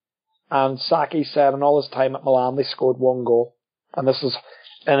end. And Saki said in all his time at Milan, they scored one goal. And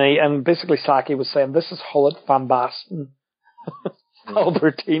basically Saki was saying, this is Hullet, Van Basten,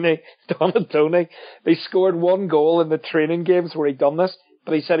 Albertini, Donatoni. They scored one goal in the training games where he'd done this,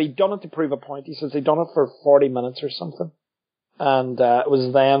 but he said he'd done it to prove a point. He says he'd done it for 40 minutes or something. And it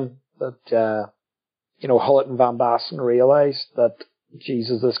was then that, Hullet and Van Basten realised that,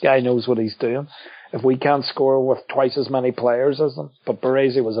 Jesus, this guy knows what he's doing. If we can't score with twice as many players as them. But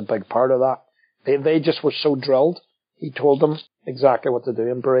Baresi was a big part of that. They just were so drilled. He told them exactly what to do,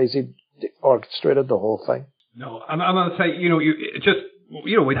 and Baresi orchestrated the whole thing. No, and I'll say,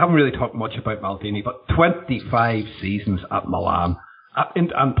 we haven't really talked much about Maldini, but 25 seasons at Milan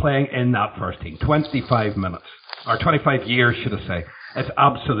and playing in that first team. 25 minutes. Or 25 years, should I say. It's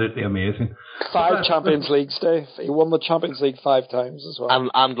absolutely amazing. 5 Champions Leagues, Dave. He won the Champions League 5 times as well.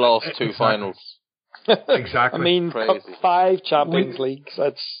 And lost 2 finals. Exactly. I mean, crazy. 5 Champions Leagues.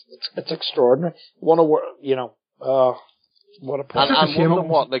 It's extraordinary. What a point. And one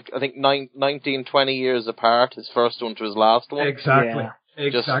of them, I think 19, 20 years apart, his first one to his last one. Exactly. Yeah.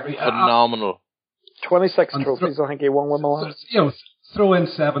 Just phenomenal. 26 trophies, I think he won with Milan. Throw in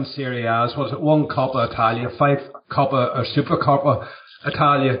 7 Serie A's, 1 Coppa Italia, 5 Coppa or Super Coppa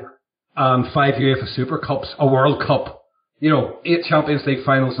Italia, and 5 UEFA Super Cups, a World Cup. 8 Champions League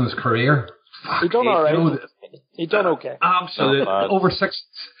finals in his career. He done alright. He done okay. Absolutely. Over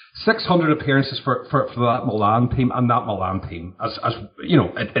 600 appearances for that Milan team, and that Milan team, as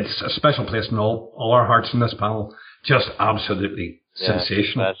it's a special place in all our hearts in this panel. Just absolutely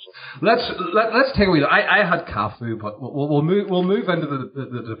sensational. Let's take a wee look. I had Cafu, but we'll move into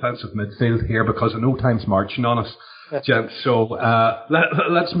the defensive midfield here because I know time's marching on us, gents. So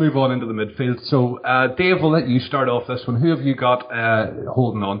let's move on into the midfield. So Dave, we'll let you start off this one. Who have you got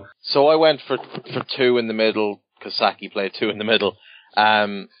holding on? So I went for 2 in the middle because Saki played 2 in the middle.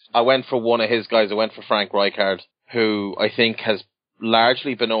 I went for one of his guys. I went for Frank Rijkaard, who I think has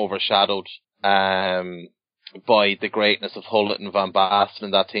largely been overshadowed by the greatness of Hullet and Van Basten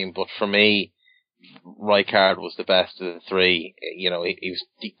in that team. But for me, Rijkaard was the best of the 3. He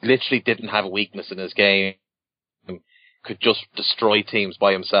literally didn't have a weakness in his game. Could just destroy teams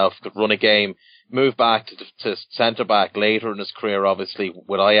by himself. Could run a game, move back to centre back later in his career, obviously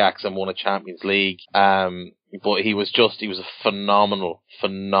with Ajax, and won a Champions League. But he was a phenomenal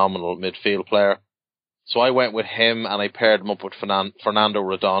midfield player. So I went with him, and I paired him up with Fernando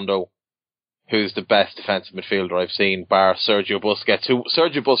Redondo, who's the best defensive midfielder I've seen, bar Sergio Busquets.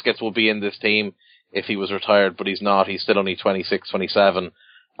 Sergio Busquets will be in this team if he was retired, but he's not. He's still only 26, 27,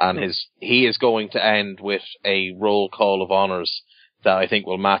 and he is going to end with a roll call of honours that I think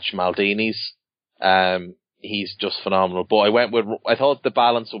will match Maldini's. He's just phenomenal. But I thought the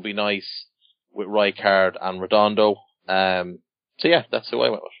balance would be nice with Rijkaard and Redondo. So yeah, that's who I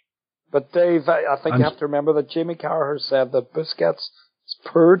went with. But Dave, I think you have to remember that Jamie Carragher said that Busquets is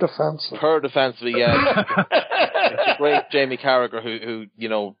poor defensively. Poor defensively, yeah. It's a great Jamie Carragher who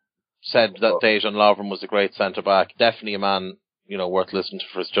said that Dejan Lovren was a great centre back. Definitely a man worth listening to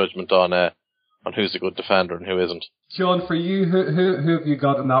for his judgment on who's a good defender and who isn't. John, for you, who have you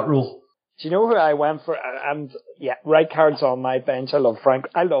got in that role? Do you know who I went for? And yeah, Rijkaard's on my bench. I love Frank.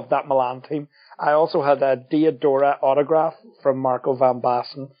 I love that Milan team. I also had a Diadora autograph from Marco van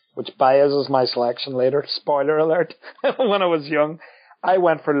Basten, which biases my selection later. Spoiler alert. When I was young, I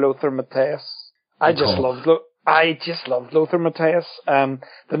went for Lothar Matthäus. I just loved Lothar Matthäus.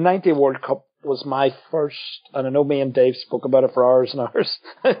 The 90 World Cup was my first, and I know me and Dave spoke about it for hours and hours.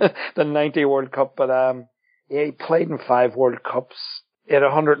 The 90 World Cup, but he played in 5 World Cups. He had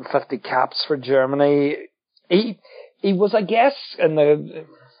 150 caps for Germany. He was, I guess in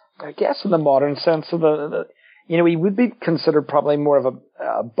the modern sense of he would be considered probably more of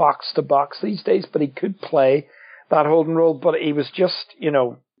a box to box these days, but he could play that holding role. But he was just,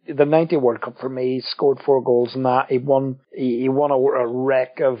 the 90 World Cup for me. He scored 4 goals in that. He won a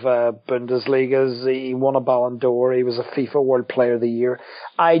wreck of Bundesligas. He won a Ballon d'Or. He was a FIFA World Player of the Year.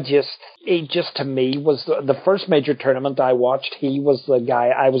 He just to me was the first major tournament I watched. He was the guy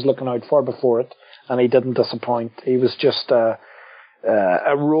I was looking out for before it, and he didn't disappoint. He was just a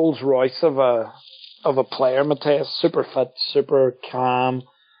Rolls Royce of of a player, Mateus. Super fit, super calm,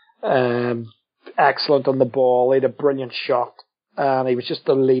 excellent on the ball. He had a brilliant shot, and he was just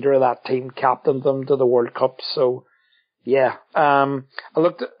the leader of that team, captained them to the World Cup. So, yeah, I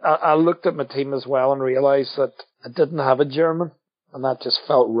looked at my team as well and realised that I didn't have a German, and that just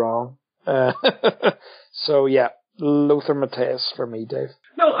felt wrong. So yeah, Lothar Matthäus for me, Dave.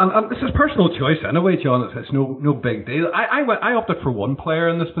 No, and this is personal choice anyway, John. It's no big deal. I opted for one player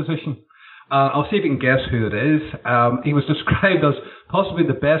in this position. I'll see if you can guess who it is. He was described as possibly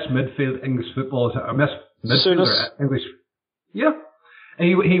the best midfield English footballer, or midfielder English. Yeah.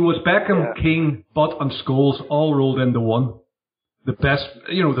 He was Beckham, Keane, Butt and Scholes all rolled into one. The best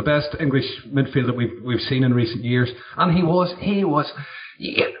English midfielder we've seen in recent years. And he was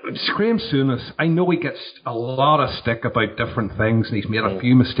Graham Souness. I know he gets a lot of stick about different things, and he's made a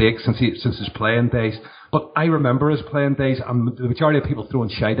few mistakes since his playing days. But I remember his playing days, and the majority of people throwing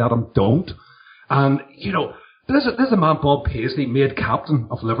shite at him don't. And, there's a man, Bob Paisley, made captain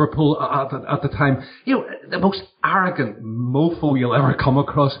of Liverpool at the time. The most arrogant mofo you'll ever come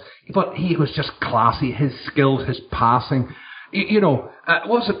across. But he was just classy. His skills, his passing. What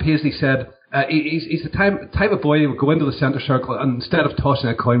was it Paisley said? He's the type of boy who would go into the centre circle and instead of tossing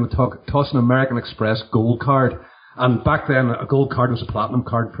a coin would toss an American Express gold card. And back then a gold card was a platinum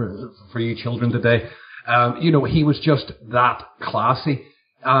card for you children today. He was just that classy.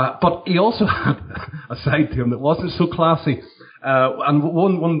 But he also had a side to him that wasn't so classy. And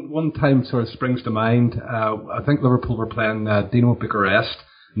one time sort of springs to mind. I think Liverpool were playing Dino Bucharest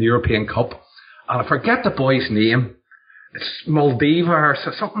in the European Cup. And I forget the boy's name. It's Maldiva or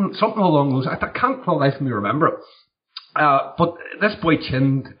something along those. I can't for the life of me remember it. But this boy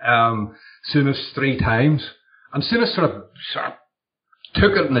chinned Souness 3 times. And Souness sort of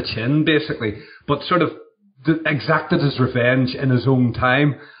took it in the chin, basically. But sort of exacted his revenge in his own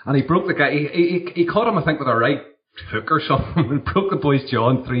time. And he broke the guy. He caught him, I think, with a right hook or something. And broke the boy's jaw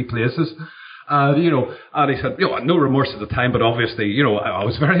in 3 places. And he said, no remorse at the time, but obviously, I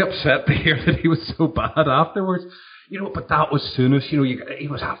was very upset to hear that he was so bad afterwards. But that was Souness. He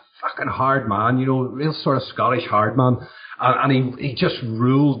was a fucking hard man, real sort of Scottish hard man. And he just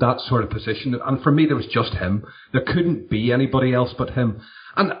ruled that sort of position. And for me, there was just him. There couldn't be anybody else but him.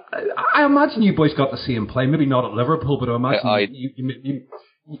 And I imagine you boys got to see him play. Maybe not at Liverpool, but I imagine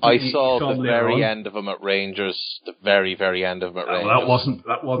I saw the very end of him at Rangers. The very, very end of him at Rangers. Well,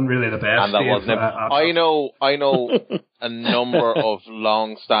 that wasn't really the best. And that wasn't him. I know a number of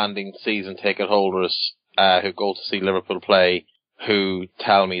long-standing season ticket holders who go to see Liverpool play, who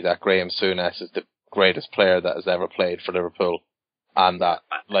tell me that Graham Souness is the greatest player that has ever played for Liverpool, and that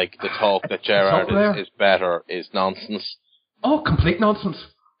the talk that Gerrard is better is nonsense. Oh, complete nonsense.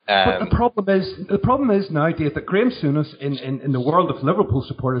 But the problem is now, Dave, that Graham Souness in the world of Liverpool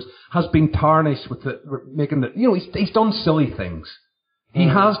supporters has been tarnished with he's done silly things. He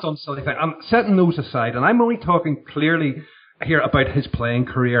has done silly things. I'm setting those aside, and I'm only talking clearly here about his playing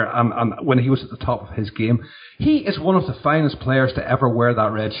career and when he was at the top of his game. He is one of the finest players to ever wear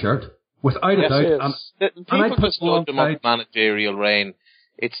that red shirt, without a doubt. People just stood him up managerial reign.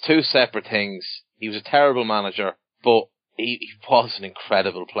 It's 2 separate things. He was a terrible manager, but he was an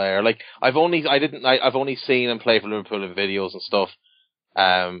incredible player. I've only seen him play for Liverpool in videos and stuff.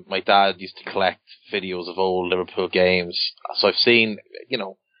 My dad used to collect videos of old Liverpool games, so I've seen,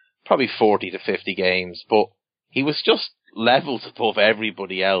 probably 40 to 50 games, but he was just levels above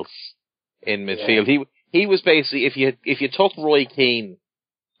everybody else in midfield. Yeah. He was basically, if you took Roy Keane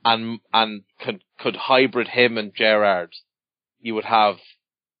and could hybrid him and Gerrard, you would have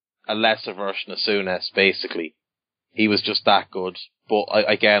a lesser version of Souness, basically. He was just that good. But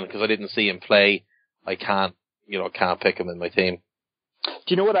again, because I didn't see him play, I can't pick him in my team. Do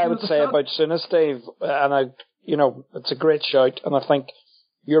you know what I would say about Souness, Dave? And it's a great shout, and I think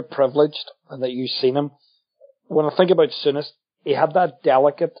you're privileged and that you've seen him. When I think about Souness, he had that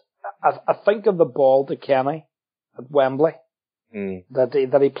delicate. I think of the ball to Kenny at Wembley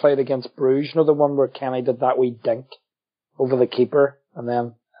that he played against Bruges. The one where Kenny did that wee dink over the keeper, and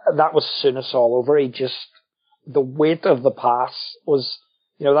then that was Souness all over. He just, the weight of the pass was,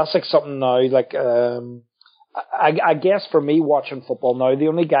 that's like something now. I guess for me watching football now, the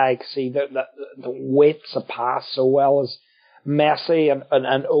only guy I can see that weights a pass so well is Messi and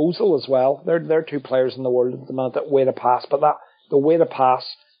Ozil as well. They're 2 players in the world at the minute that weight a pass, but the weight a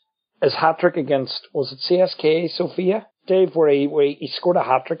pass, his hat-trick against, was it CSKA Sofia, Dave, where he scored a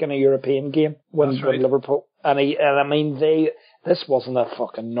hat-trick in a European game when Liverpool, this wasn't a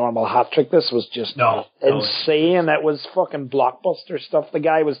fucking normal hat-trick, this was just insane. It was fucking blockbuster stuff. The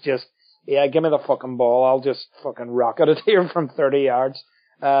guy was just, give me the fucking ball, I'll just fucking rocket it here from 30 yards.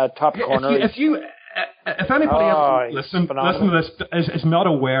 Top corner. if anybody else listen to this is not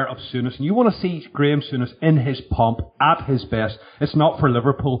aware of Souness, and you want to see Graham Souness in his pomp, at his best, it's not for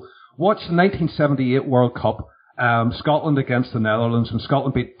Liverpool. Watch the 1978 World Cup, Scotland against the Netherlands, and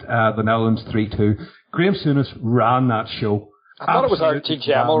Scotland beat the Netherlands 3-2. Graham Souness ran that show. I thought it was Archie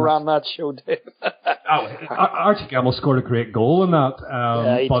Gemmill ran that show, Dave. Archie Gemmill scored a great goal in that.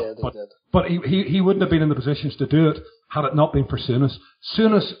 He did. But he wouldn't have been in the positions to do it had it not been for Souness.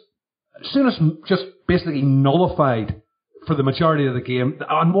 Souness just basically nullified for the majority of the game.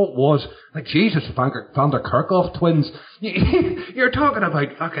 And what was, like, Jesus, Van der Kerkhoff twins. You're talking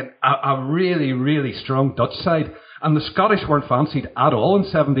about fucking a really, really strong Dutch side. And the Scottish weren't fancied at all in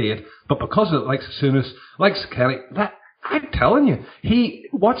 78. But because of it, likes Souness, likes Kelly, I'm telling you, he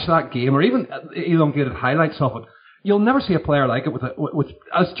watched that game, or even elongated highlights of it. You'll never see a player like it with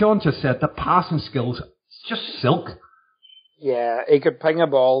as John just said, the passing skills, it's just silk. Yeah, he could ping a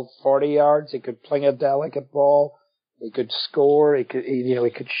ball 40 yards. He could ping a delicate ball. He could score. He could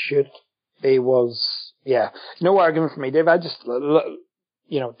shoot. He was, no argument for me, Dave. I just,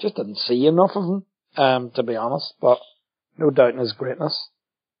 just didn't see enough of him, to be honest. But no doubt in his greatness.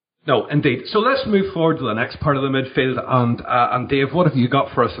 No, indeed. So let's move forward to the next part of the midfield. And Dave, what have you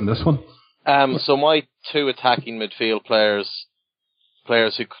got for us in this one? So my two attacking midfield players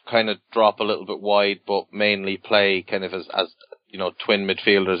who kind of drop a little bit wide, but mainly play kind of as twin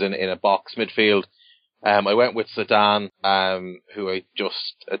midfielders in a box midfield. I went with Zidane, who I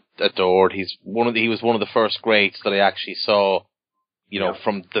just adored. He was one of the first greats that I actually saw,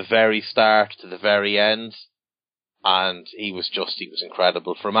 from the very start to the very end. And he was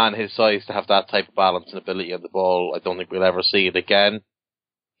incredible. For a man his size to have that type of balance and ability on the ball, I don't think we'll ever see it again.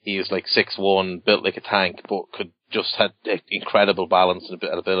 He was like 6'1", built like a tank, but could just had incredible balance and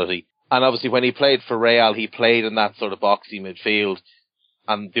ability. And obviously when he played for Real, he played in that sort of boxy midfield.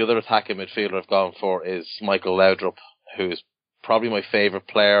 And the other attacking midfielder I've gone for is Michael Laudrup, who is probably my favourite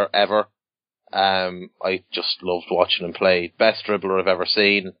player ever. I just loved watching him play. Best dribbler I've ever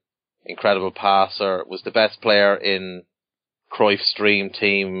seen. Incredible passer. Was the best player in Cruyff's dream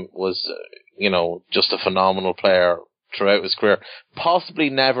team. Was, just a phenomenal player throughout his career. Possibly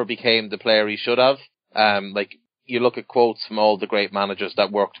never became the player he should have. You look at quotes from all the great managers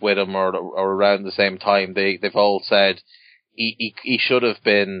that worked with him or around the same time, they've all said he should have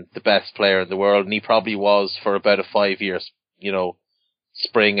been the best player in the world, and he probably was for about a 5 years,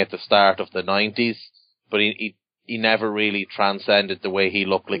 spring at the start of the 90s, but he never really transcended the way he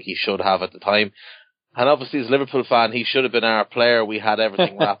looked like he should have at the time. And obviously as a Liverpool fan, he should have been our player. We had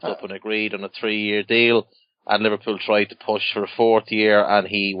everything wrapped up and agreed on a 3-year deal, and Liverpool tried to push for a 4th year, and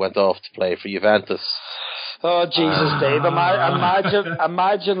he went off to play for Juventus. Oh, Jesus, Dave.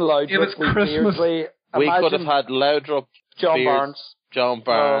 Imagine Laudrup. We could have had Laudrup, John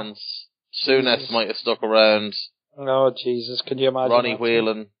Barnes, Souness might have stuck around. Oh, Jesus, can you imagine? Ronnie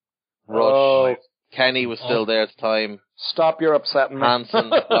Whelan, Rush, Kenny was still there at the time. Stop, you're upsetting me. Hansen,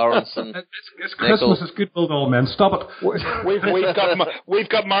 Lawrenson. It's Christmas, it's good old men. Stop it. We've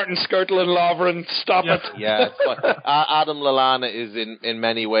got Martin Skirtle and Lovren. Stop it. Yeah, it's fine. Adam Lallana is in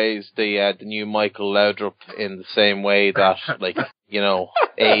many ways the new Michael Laudrup, in the same way that,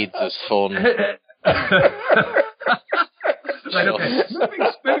 AIDS is fun. Right, okay.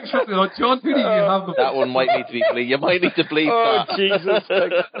 Moving something on. John, who do you have? That one might need to be bleeped. You might need to bleep that. Oh, Jesus.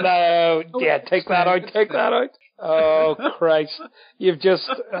 Take that out. Oh, Christ. You've just...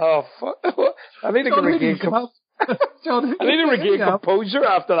 Oh, fuck. I need to regain composure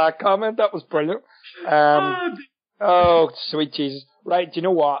after that comment. That was brilliant. Oh, sweet Jesus. Right, do you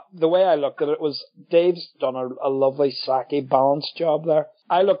know what? The way I looked at it was Dave's done a lovely Saki balanced job there.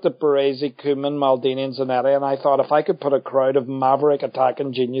 I looked at Baresi, Koeman, Maldini and Zanetti, and I thought if I could put a crowd of maverick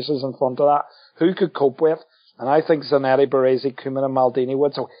attacking geniuses in front of that, who could cope with? And I think Zanetti, Baresi, Koeman and Maldini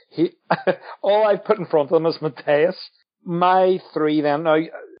would. So all I've put in front of them is Mateus. My three then. Now,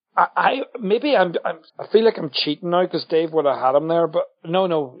 I feel like I'm cheating now because Dave would have had him there, but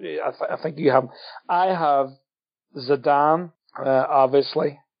no, I think you have him. I have Zidane,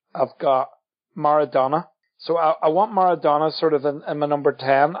 obviously. I've got Maradona. So I want Maradona sort of in my number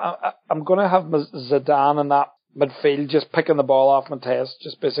 10. I'm going to have Zidane in that midfield, just picking the ball off Mateus,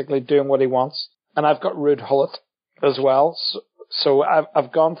 just basically doing what he wants. And I've got Ruud Gullit as well. So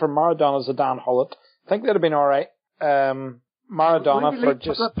I've gone for Maradona, Zidane, Gullit. I think that'd have been all right. Maradona for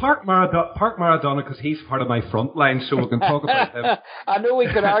just... Park Maradona because he's part of my front line, so we can talk about him. I know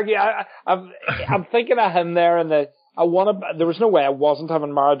we could argue. I'm thinking of him there in the... there was no way I wasn't having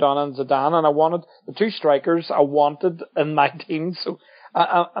Maradona and Zidane, and I wanted the two strikers I wanted in my team, so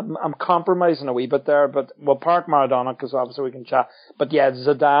I'm compromising a wee bit there, but we'll park Maradona because obviously we can chat. But yeah,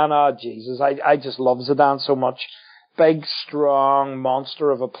 Zidane, oh Jesus, I just love Zidane so much. Big, strong monster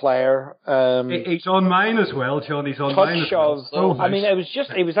of a player. He's on mine as well, John. He's on mine as well. I mean,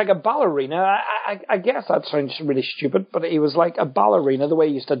 it was like a ballerina. I guess that sounds really stupid, but he was like a ballerina, the way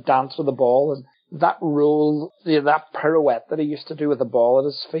he used to dance with the ball and that roll, that pirouette that he used to do with the ball at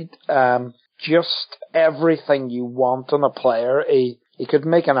his feet. Just everything you want in a player. He could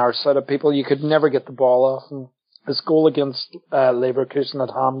make an arse out of people. You could never get the ball off him. His goal against Leverkusen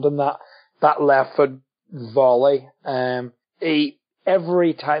at Hamden, that left foot volley.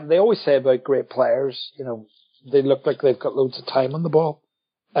 Every time, they always say about great players, they look like they've got loads of time on the ball.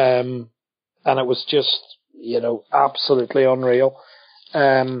 And it was just, absolutely unreal.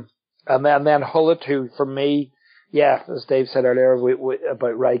 And then Hullet, who for me, yeah, as Dave said earlier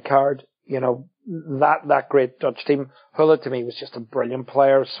about Rijkaard, that great Dutch team. Hullet to me was just a brilliant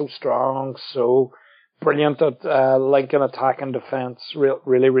player, so strong, so brilliant at linking attack and defence,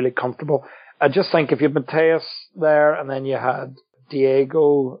 really, really comfortable. I just think if you had Mateus there and then you had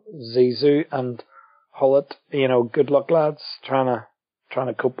Diego, Zizou and Hullet, good luck lads, trying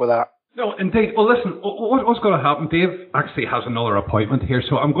to cope with that. No, indeed. Well, listen, what's going to happen? Dave actually has another appointment here,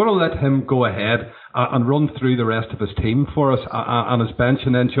 so I'm going to let him go ahead and run through the rest of his team for us and his bench,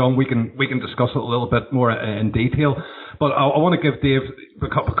 and then John, we can discuss it a little bit more in detail. But I want to give Dave,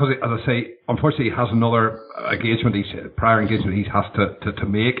 because as I say, unfortunately he has another prior engagement he has to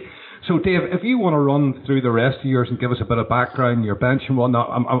make. So Dave, if you want to run through the rest of yours and give us a bit of background, your bench and whatnot,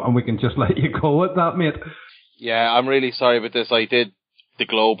 and we can just let you go at that, mate. Yeah, I'm really sorry about this. I did the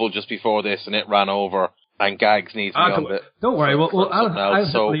global just before this and it ran over and Gags needs me on it. Don't worry,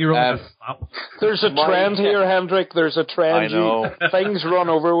 there's a trend here, Hendrik. There's a trend. I know. Things run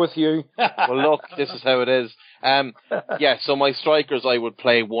over with you. Well, look, this is how it is. So my strikers, I would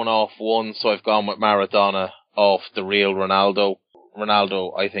play 1-off-1, so I've gone with Maradona off the real Ronaldo.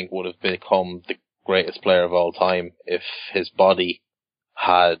 Ronaldo, I think, would have become the greatest player of all time if his body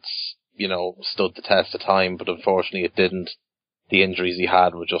had, stood the test of time, but unfortunately it didn't. The injuries he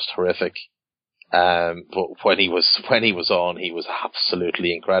had were just horrific. But when he was on, he was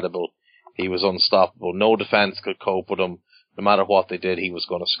absolutely incredible. He was unstoppable. No defence could cope with him. No matter what they did, he was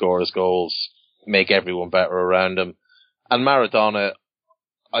going to score his goals, make everyone better around him. And Maradona,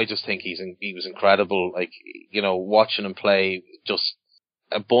 I just think he was incredible. Like, watching him play, just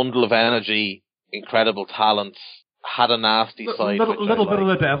a bundle of energy, incredible talent. Had a nasty side. Little bit of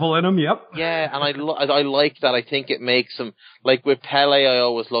the devil in him, yep. Yeah, and I like that. I think it makes him, like with Pele, I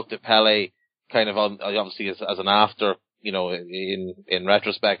always looked at Pele kind of obviously as an after, in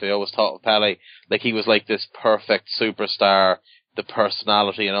retrospect, I always thought of Pele, like he was like this perfect superstar, the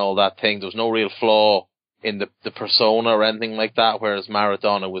personality and all that thing. There was no real flaw in the persona or anything like that, whereas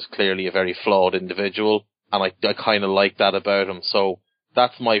Maradona was clearly a very flawed individual, and I kind of like that about him. So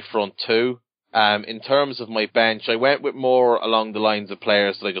that's my front two. In terms of my bench, I went with more along the lines of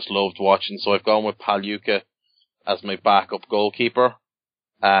players that I just loved watching. So I've gone with Pagliuca as my backup goalkeeper.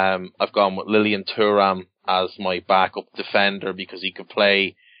 I've gone with Lilian Thuram as my backup defender because he could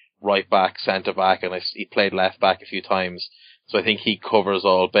play right back, centre back, and he played left back a few times. So I think he covers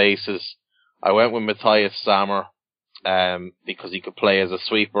all bases. I went with Matthias Sammer, because he could play as a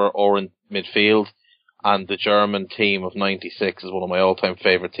sweeper or in midfield. And the German team of 96 is one of my all-time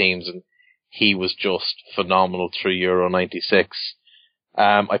favourite teams, and he was just phenomenal through Euro 96.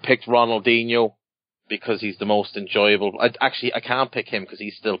 I picked Ronaldinho because he's the most enjoyable. I can't pick him because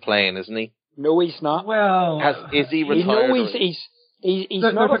he's still playing, isn't he? No, he's not. Well, is he retired? No, he's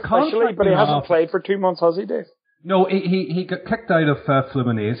not officially, but he hasn't played for 2 months, has he, Dave? No, he got kicked out of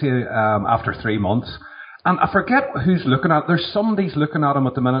Fluminense after 3 months. And I forget who's looking at. There's somebody's looking at him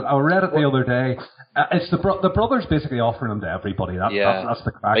at the minute. I read it the other day. It's the brothers basically offering him to everybody. That's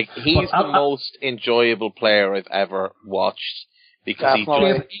the crack. Like, he's the most enjoyable player I've ever watched because he's put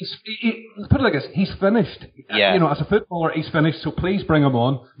it like this: he's finished. Yeah. As a footballer, he's finished. So please bring him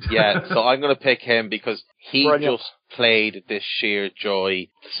on. Yeah. So I'm going to pick him because he just played this sheer joy,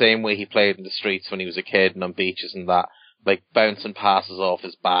 the same way he played in the streets when he was a kid and on beaches and that, like bouncing passes off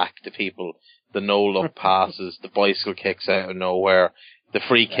his back to people. The no-look passes, the bicycle kicks out of nowhere, the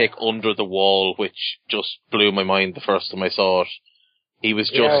free kick under the wall, which just blew my mind the first time I saw it. He was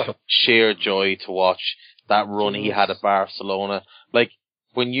just sheer joy to watch. That run he had at Barcelona. Like,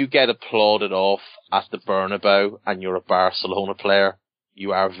 when you get applauded off at the Bernabeu and you're a Barcelona player,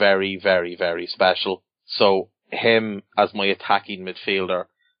 you are very, very, very special. So, him as my attacking midfielder,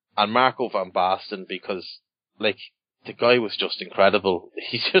 and Marco van Basten, because, like, the guy was just incredible.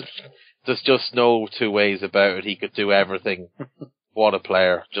 There's just no two ways about it. He could do everything. what a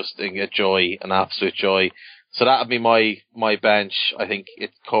player. Just a joy, an absolute joy. So that would be my bench. I think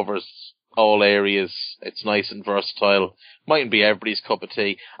it covers all areas. It's nice and versatile. Mightn't be everybody's cup of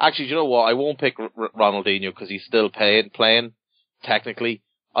tea. Actually, do you know what? I won't pick Ronaldinho because he's still playing, technically.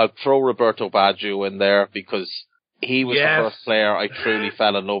 I'll throw Roberto Baggio in there because he was the first player I truly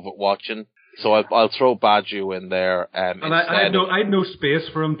fell in love with watching. So I'll throw Baggio in there. And I had no space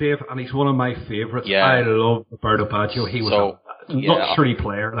for him, Dave, and he's one of my favourites. Yeah. I love Roberto Baggio. He was a luxury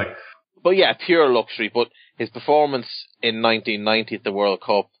player. But yeah, pure luxury. But his performance in 1990 at the World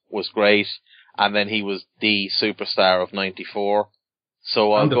Cup was great, and then he was the superstar of 94.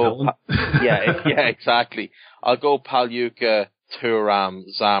 So I'll go. Yeah, exactly. I'll go Pagliuca, Thuram,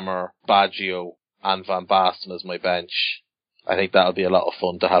 Zammer, Baggio, and Van Basten as my bench. I think that'll be a lot of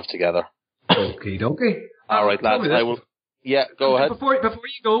fun to have together. Okie dokie. All right, lads. I will. Yeah, go ahead. Before you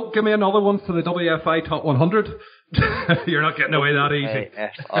go, give me another one for the WFI Top 100. You're not getting away that easy.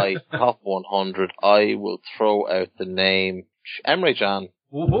 WFI Top 100. I will throw out the name Emre Can.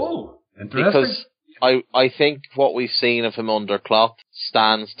 Whoa, interesting. Because I think what we've seen of him under Klopp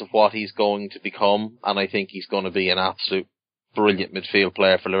stands to what he's going to become, and I think he's going to be an absolute brilliant midfield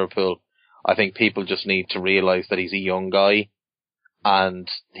player for Liverpool. I think people just need to realise that he's a young guy, and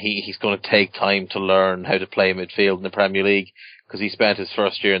he's going to take time to learn how to play midfield in the Premier League, because he spent his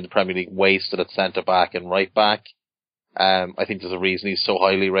first year in the Premier League wasted at centre-back and right-back. I think there's a reason he's so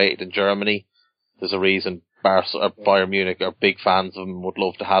highly rated in Germany. There's a reason Bayern Munich are big fans of him, would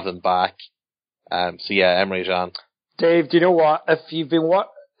love to have him back. So yeah, Emre Can. Dave, do you know what? If you've been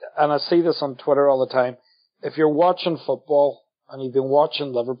and I see this on Twitter all the time, if you're watching football and you've been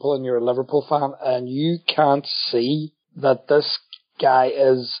watching Liverpool and you're a Liverpool fan and you can't see that this guy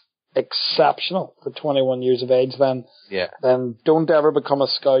is exceptional for 21 years of age, then don't ever become a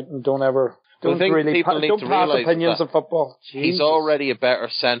scout and don't pass opinions of football. Jesus. He's already a better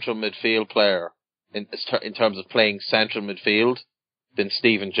central midfield player in terms of playing central midfield than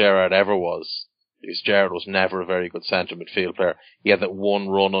Steven Gerrard ever was. Because Gerrard was never a very good central midfield player. He had that one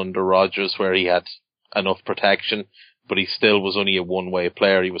run under Rodgers where he had enough protection, but he still was only a one-way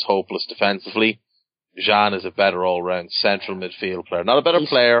player. He was hopeless defensively. Can is a better all-round central midfield player. Not a better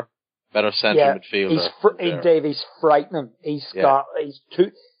player, better central midfielder. Dave, he's frightening.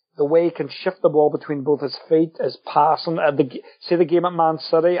 The way he can shift the ball between both his feet, his passing. See the game at Man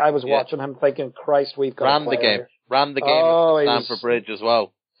City? I was watching him thinking, Christ, we've got Ran the game at Stamford Bridge as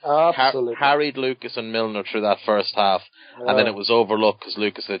well. Absolutely. Harried Lucas and Milner through that first half, and then it was overlooked because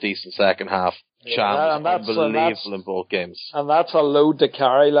Lucas had a decent second half. Can was unbelievable in both games. And that's a load to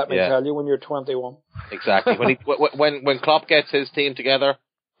carry, let me tell you, when you're 21. Exactly. When Klopp gets his team together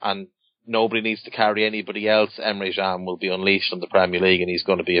and nobody needs to carry anybody else, Emre Can will be unleashed on the Premier League and he's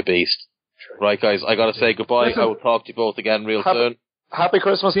going to be a beast. Right, guys, I got to say goodbye. Listen, I will talk to you both again real soon. Happy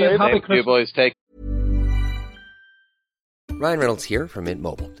Christmas, Dave. Happy Christmas. You boys. Take Ryan Reynolds here from Mint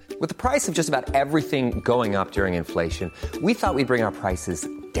Mobile. With the price of just about everything going up during inflation, we thought we'd bring our prices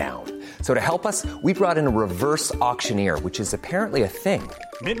down. So to help us, we brought in a reverse auctioneer, which is apparently a thing.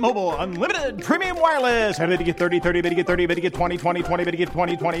 Mint Mobile Unlimited Premium Wireless. How to get 30, 30, bit to get 30, bit to get 20, 20, 20, bit to get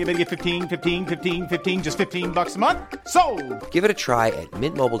 20, 20, bit to get 15, 15, 15, 15, just $15 a month? Sold! Give it a try at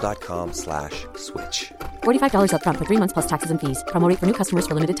mintmobile.com/switch. $45 up front for 3 months plus taxes and fees. Promo rate for new customers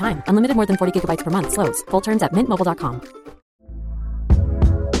for limited time. Unlimited more than 40 gigabytes per month. Slows full terms at mintmobile.com.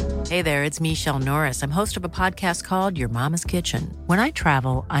 Hey there, it's Michelle Norris. I'm host of a podcast called Your Mama's Kitchen. When I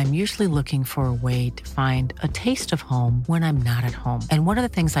travel, I'm usually looking for a way to find a taste of home when I'm not at home. And one of the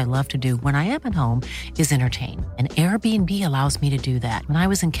things I love to do when I am at home is entertain. And Airbnb allows me to do that. When I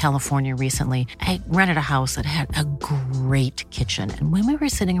was in California recently, I rented a house that had a great kitchen. And when we were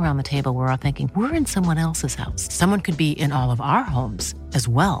sitting around the table, we're all thinking, we're in someone else's house. Someone could be in all of our homes as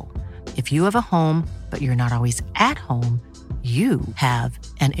well. If you have a home, but you're not always at home, you have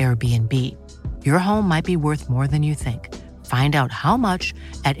an Airbnb. Your home might be worth more than you think. Find out how much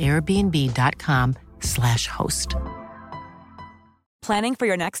at airbnb.com/host. Planning for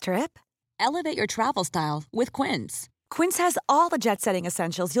your next trip? Elevate your travel style with Quince. Quince has all the jet-setting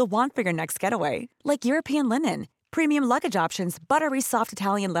essentials you'll want for your next getaway, like European linen, premium luggage options, buttery soft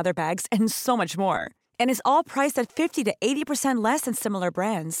Italian leather bags, and so much more. And is all priced at 50 to 80% less than similar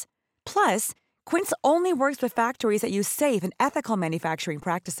brands. Plus, Quince only works with factories that use safe and ethical manufacturing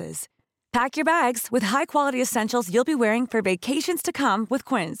practices. Pack your bags with high-quality essentials you'll be wearing for vacations to come with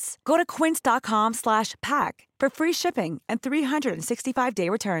Quince. Go to quince.com/pack for free shipping and 365-day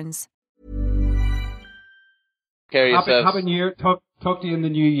returns. Happy New Year. Talk to you in the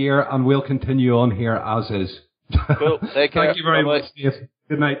new year, and we'll continue on here as is. Cool. Take care. Thank you very much, Dave.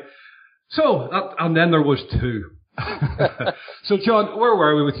 Good night. So, and then there was two. So, John, where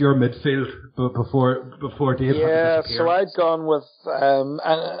were we with your midfield before Dave? Yeah, so I'd gone with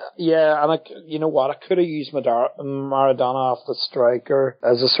you know what? I could have used Maradona off the striker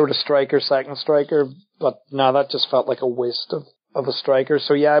as a sort of second striker, but no, that just felt like a waste of a striker.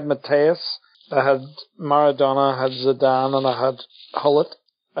 So yeah, I had Mateus, I had Maradona, I had Zidane, and I had Hullet.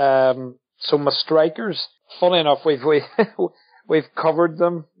 So my strikers, funny enough, we've covered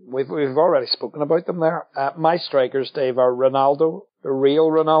them. We've already spoken about them there. My strikers, Dave, are Ronaldo, the real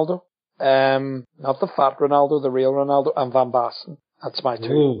Ronaldo, not the fat Ronaldo, the real Ronaldo, and Van Basten. That's my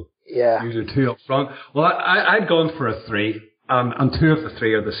two. Ooh, yeah, these are two up front. Well, I'd gone for a three. And two of the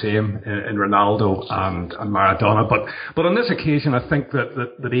three are the same in Ronaldo and Maradona. But on this occasion, I think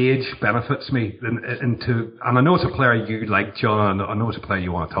that age benefits me into, and I know it's a player you like, John, and I know it's a player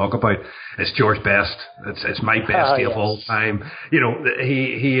you want to talk about. It's George Best. It's my bestie of all time. You know,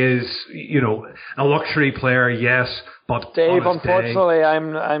 he is, you know, a luxury player, yes. But Dave, unfortunately,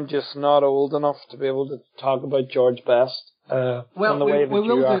 I'm just not old enough to be able to talk about George Best. We'll do it in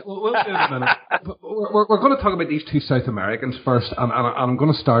a minute. We're going to talk about these two South Americans first, and I'm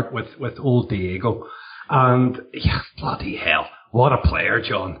going to start with old Diego. And yeah, bloody hell, what a player,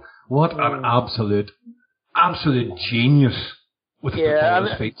 John! What an absolute genius with the ball at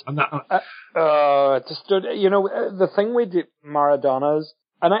his feet. And you know, the thing with Maradona is,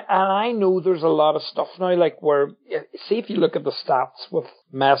 and I know there's a lot of stuff now, like where, see if you look at the stats with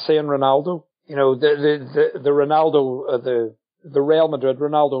Messi and Ronaldo. You know, the Ronaldo, the Real Madrid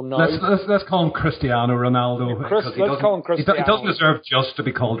Ronaldo now. Let's call him Cristiano Ronaldo. Let's call him Cristiano. He doesn't deserve just to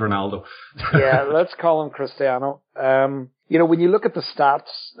be called Ronaldo. Yeah, let's call him Cristiano. You know, when you look at the stats,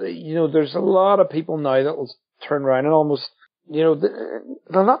 you know, there's a lot of people now that will turn around and almost, you know,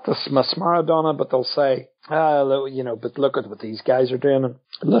 they'll not dismiss Maradona, but they'll say, you know, but look at what these guys are doing. And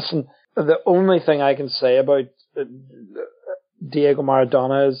listen, the only thing I can say about Diego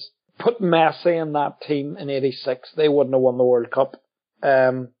Maradona is, put Messi in that team in '86, they wouldn't have won the World Cup.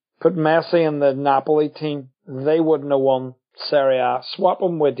 Put Messi in the Napoli team, they wouldn't have won Serie A. Swap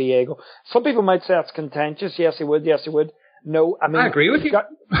him with Diego. Some people might say that's contentious. Yes, he would. Yes, he would. No, I mean, I agree with you.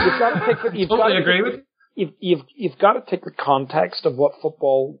 You've got to take. You've got to take the context of what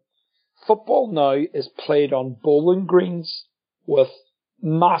football now is played on bowling greens with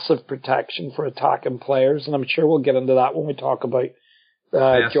massive protection for attacking players, and I'm sure we'll get into that when we talk about.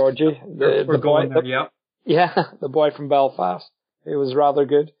 Yes. Georgie, the boy, the boy from Belfast. It was rather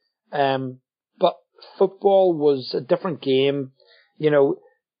good. But football was a different game. You know,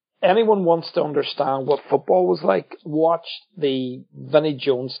 anyone wants to understand what football was like, watch the Vinnie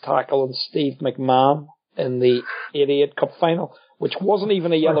Jones tackle on Steve McMahon in the '88 Cup final, which wasn't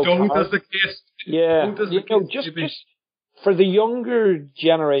even a yellow card. Yeah, just for the younger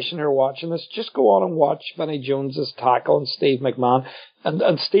generation who are watching this, just go on and watch Vinnie Jones's tackle on Steve McMahon.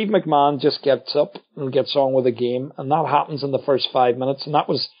 And Steve McMahon just gets up and gets on with the game. And that happens in the first 5 minutes. And that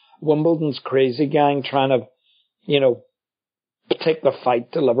was Wimbledon's crazy gang trying to, you know, take the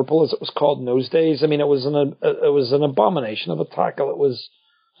fight to Liverpool, as it was called in those days. I mean, it was an abomination of a tackle. It was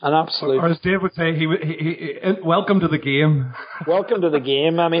an absolute. Or as Dave would say, he welcome to the game. Welcome to the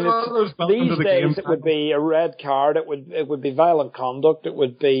game. I mean, these days it would be a red card. It would be violent conduct. It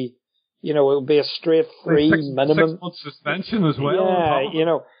would be, you know, it would be a straight 3 minimum. 6 months suspension as well. Yeah, you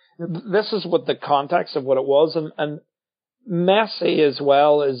know, this is what the context of what it was, and Messi as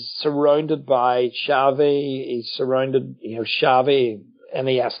well is surrounded by Xavi. He's surrounded, you know, Xavi,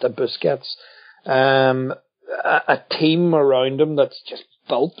 Iniesta, Busquets, a team around him that's just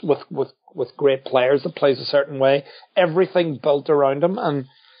built with great players that plays a certain way. Everything built around him, and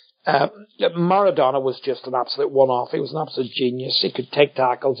Maradona was just an absolute one-off. He was an absolute genius. He could take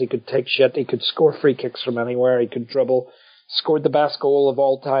tackles, he could take shit, he could score free kicks from anywhere, he could dribble. Scored the best goal of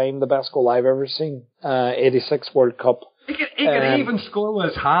all time, the best goal I've ever seen. '86 World Cup. He could even score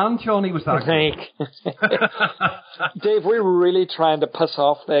with his hand, John. He was that good. Dave, we were really trying to piss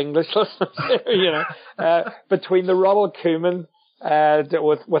off the English listeners here, you know. Between the Ronald Koeman,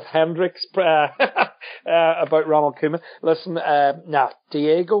 with Hendricks, about Ronald Koeman. Listen,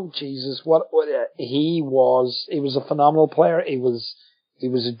 Diego, Jesus, he was a phenomenal player. He was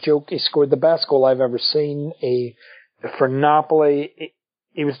a joke. He scored the best goal I've ever seen. For Napoli,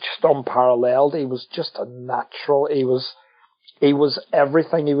 he was just unparalleled. He was just a natural. He was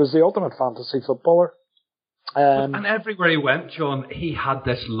everything. He was the ultimate fantasy footballer. And everywhere he went, John, he had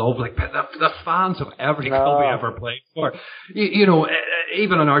this love. Like the fans of every club he ever played for. You know,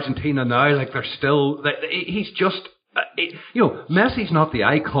 even in Argentina now, like they're still. He's just Messi's not the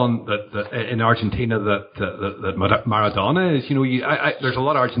icon that in Argentina that Maradona is. There's a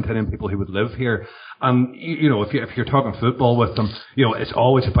lot of Argentinian people who would live here, and if you're talking football with them, it's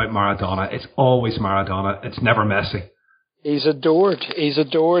always about Maradona. It's always Maradona. It's never Messi. He's adored,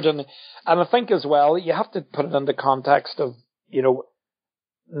 and I think as well you have to put it into context of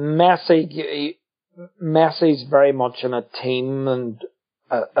Messi. Messi's very much in a team and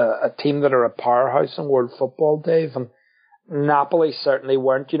a team that are a powerhouse in world football, Dave, and Napoli certainly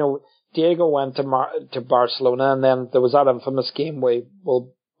weren't. Diego went to Barcelona, and then there was that infamous game with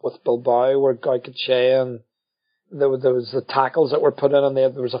Bilbao where Goycochea, and there was the tackles that were put in, and there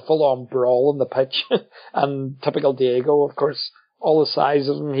was a full-on brawl on the pitch. And typical Diego, of course, all the size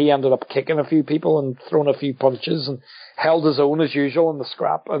of him, he ended up kicking a few people and throwing a few punches and held his own as usual in the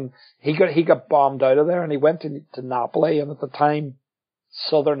scrap, and he got bombed out of there, and he went to Napoli, and at the time,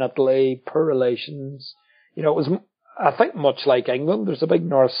 Southern Italy, poor relations. It was, I think, much like England. There's a big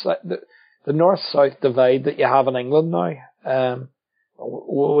the north-south divide that you have in England now.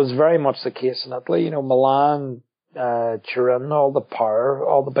 Was very much the case in Italy. Milan, Turin, all the power,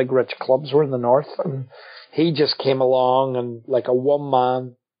 all the big rich clubs were in the north, and he just came along and like a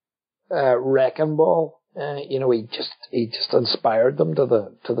one-man wrecking ball. He just inspired them to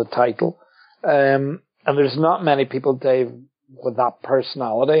the title. And there's not many people, Dave, with that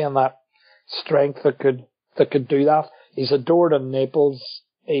personality and that strength that could do that. He's adored in Naples.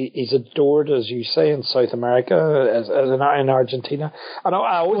 He's adored, as you say, in South America, as in Argentina. And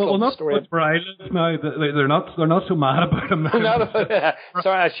I always love the story. Where I live now, they're not so mad about him.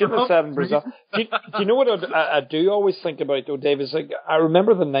 Sorry, I shouldn't have said in Brazil. Do you know what I do always think about though, Dave? Is like I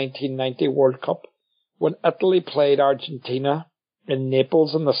remember the 1990 World Cup when Italy played Argentina in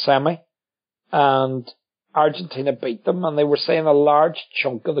Naples in the semi, and Argentina beat them, and they were saying a large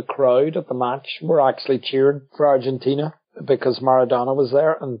chunk of the crowd at the match were actually cheering for Argentina because Maradona was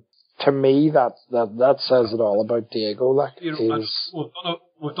there. And to me, that says it all about Diego.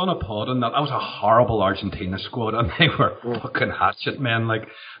 We've done a pod on that. That was a horrible Argentina squad, and they were fucking hatchet men. Like,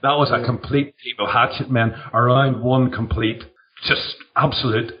 that was a complete team of hatchet men around one complete, just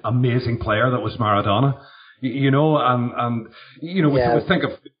absolute amazing player that was Maradona. We think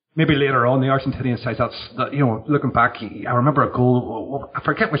of maybe later on the Argentinian side. Looking back, I remember a goal. I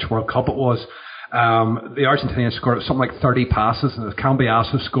forget which World Cup it was. The Argentinians scored something like 30 passes, and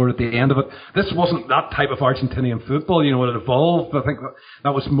Cambiasso scored at the end of it. This wasn't that type of Argentinian football. It evolved. I think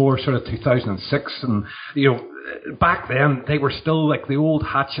that was more sort of 2006, and back then they were still like the old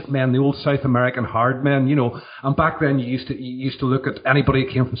hatchet men, the old South American hard men. And back then you used to look at anybody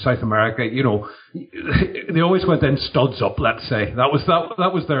who came from South America. They always went in studs up. Let's say that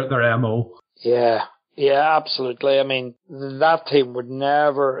was their MO. Yeah, absolutely. I mean, that team would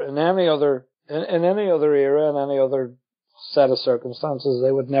never in any other era, in any other set of circumstances,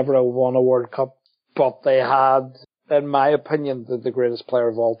 they would never have won a World Cup. But they had, in my opinion, the greatest player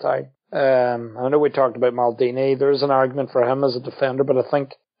of all time. I know we talked about Maldini. There is an argument for him as a defender, but I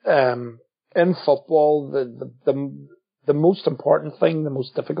think in football, the most important thing, the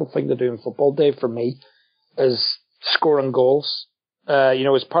most difficult thing to do in football, Dave, for me, is scoring goals.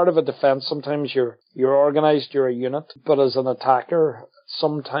 As part of a defence, sometimes you're organised, you're a unit, but as an attacker,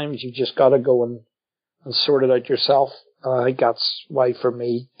 sometimes you just got to go and sort it out yourself. I think that's why, for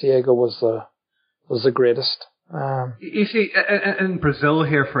me, Diego was the greatest. You see, in Brazil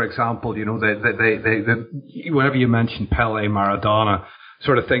here, for example, they whenever you mention Pelé, Maradona,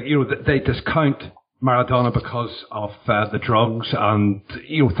 sort of thing, they discount Maradona because of the drugs and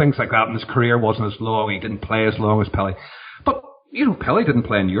things like that. And his career wasn't as long; he didn't play as long as Pelé. But Pelé didn't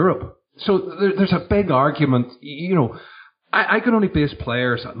play in Europe, so there's a big argument. I can only base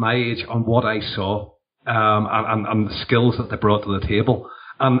players at my age on what I saw, and the skills that they brought to the table.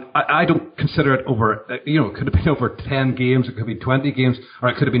 And I don't consider it over, it could have been over 10 games, it could be 20 games, or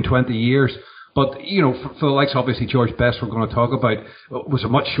it could have been 20 years. But, for the likes, obviously, George Best, we're going to talk about, was a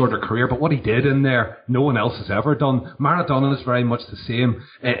much shorter career, but what he did in there, no one else has ever done. Maradona is very much the same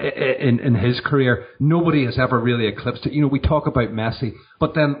in his career. Nobody has ever really eclipsed it. We talk about Messi,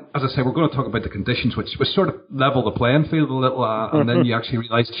 but then, as I say, we're going to talk about the conditions, which sort of level the playing field a little, and then you actually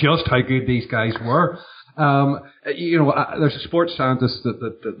realise just how good these guys were. There's a sports scientist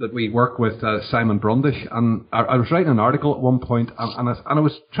that we work with, Simon Brundish, and I was writing an article at one point, and I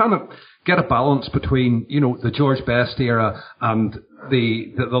was trying to get a balance between, the George Best era and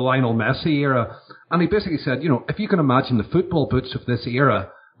the Lionel Messi era. And he basically said, if you can imagine the football boots of this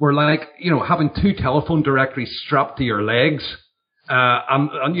era were like, having two telephone directories strapped to your legs, and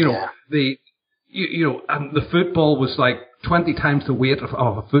the football was like 20 times the weight of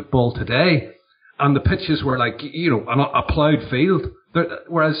a football today. and the pitches were like, a ploughed field.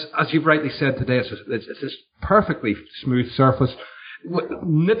 Whereas, as you've rightly said today, it's this perfectly smooth surface with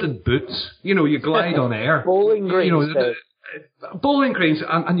knitted boots. You glide on air. Bowling greens. Bowling greens,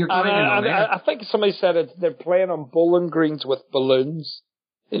 and you're gliding on air. I think somebody said they're playing on bowling greens with balloons.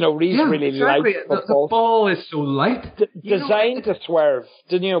 Really light football. The ball is so light. Designed to swerve.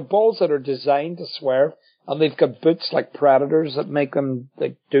 Balls that are designed to swerve, and they've got boots like Predators that make them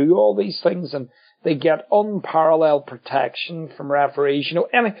do all these things, and they get unparalleled protection from referees.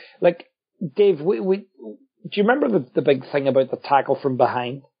 Dave, do you remember the big thing about the tackle from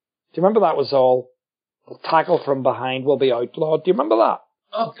behind? Do you remember that was all? The tackle from behind will be outlawed. Do you remember that?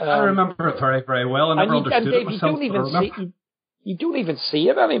 Oh, I remember it very, very well. I never understood it myself. You don't even see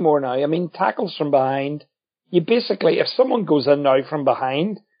it anymore now. I mean, tackles from behind. You basically, if someone goes in now from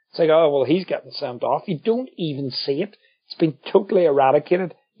behind, it's like, oh, well, he's getting sent off. You don't even see it. It's been totally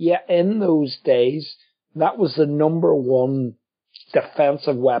eradicated. Yet in those days, that was the number one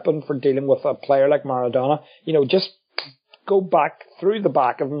defensive weapon for dealing with a player like Maradona. Just go back through the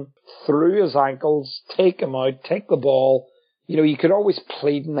back of him, through his ankles, take him out, take the ball. You could always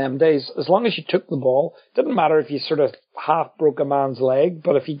plead in them days. As long as you took the ball, didn't matter if you sort of half broke a man's leg,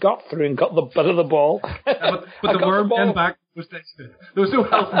 but if you got through and got the bit of the ball. but the worm came back. There was no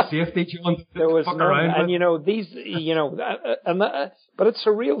health and safety, John. There was none. But it's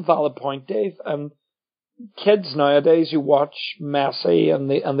a real valid point, Dave. Kids nowadays who watch Messi and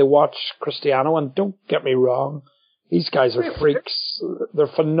they watch Cristiano, and don't get me wrong, these guys are freaks. They're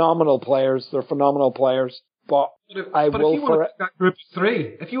phenomenal players. But if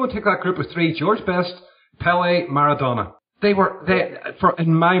you want to take that group of three, George Best, Pele, Maradona,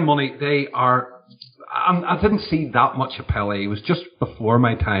 in my money, they are. I didn't see that much of Pele. It was just before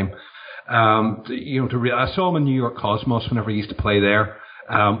my time. I saw him in New York Cosmos whenever he used to play there,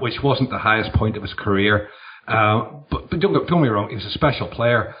 which wasn't the highest point of his career. But don't get me wrong, he was a special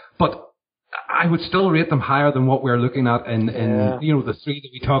player. But I would still rate them higher than what we're looking at in the three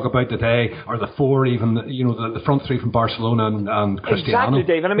that we talk about today, or the four even, the front three from Barcelona and Cristiano. Exactly,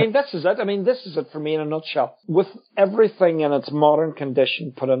 Dave. And this is it. This is it for me in a nutshell. With everything in its modern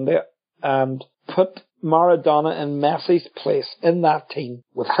condition put into it, and put Maradona in Messi's place in that team,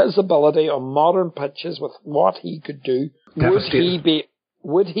 with his ability on modern pitches, with what he could do,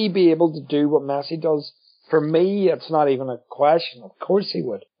 would he be able to do what Messi does? For me, it's not even a question. Of course he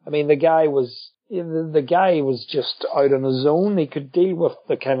would. I mean, the guy was just out on his own. He could deal with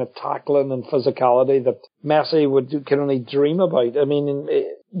the kind of tackling and physicality that Messi can only dream about. I mean,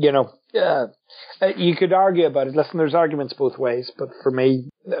 you could argue about it. Listen, there's arguments both ways, but for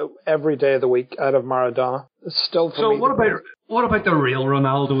me, every day of the week out of Maradona, it's still for me. So what about the real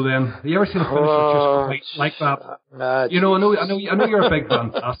Ronaldo then? Have you ever seen a finisher just like that? I know you're a big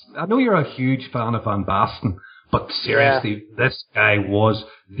Van Basten. I know you're a huge fan of Van Basten, but seriously, this guy was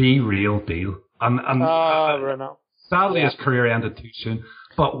the real deal. And sadly, his career ended too soon.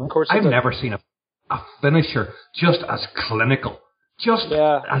 But I've never seen a finisher just as clinical,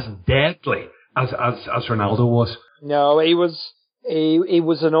 as deadly as Ronaldo was. No, he was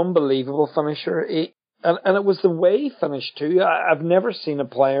an unbelievable finisher. And it was the way he finished too. I've never seen a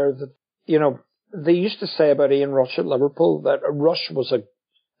player that, they used to say about Ian Rush at Liverpool that Rush was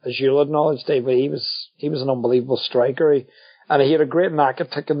as you'll acknowledge, David, he was an unbelievable striker. And he had a great knack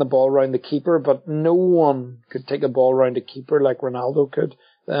at taking the ball around the keeper, but no one could take a ball around a keeper like Ronaldo could.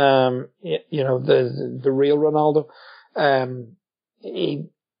 The real Ronaldo.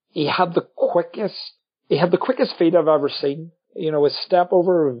 He had the quickest feet I've ever seen. His step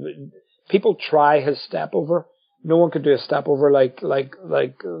over, people try his step over. No one could do a step over like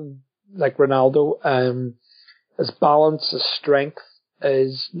Ronaldo. His balance, his strength,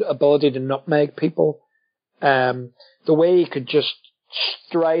 his ability to nutmeg people. The way he could just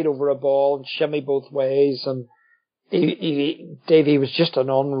stride over a ball and shimmy both ways, and he was just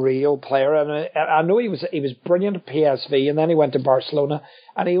an unreal player. And I know he was brilliant at PSV, and then he went to Barcelona,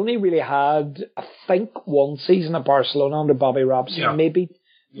 and he only really had, I think, one season at Barcelona under Bobby Robson. Yeah. Maybe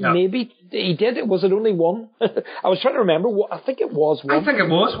he did. Was it only one? I was trying to remember. I think it was one. I think it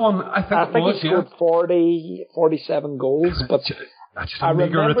was one. I think he scored 47 goals, but. That's just a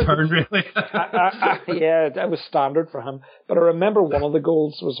meager return, really. Yeah, that was standard for him. But I remember one of the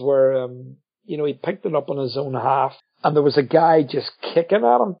goals was where, he picked it up on his own half, and there was a guy just kicking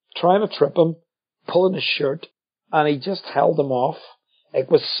at him, trying to trip him, pulling his shirt, and he just held him off. It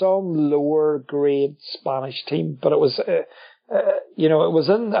was some lower grade Spanish team, but it was, I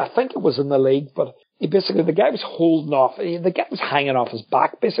think it was in the league, but the guy was holding off. The guy was hanging off his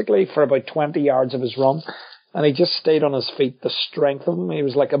back, basically, for about 20 yards of his run. And he just stayed on his feet, the strength of him. He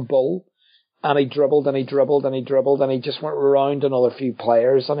was like a bull. and he dribbled and he dribbled and he dribbled and he just went around another few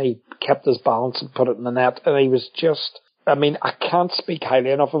players and he kept his balance and put it in the net, and he was just, I mean, I can't speak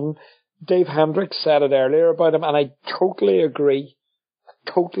highly enough of him. Dave Hendricks said it earlier about him, and I totally agree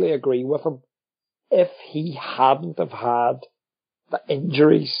with him. If he hadn't have had the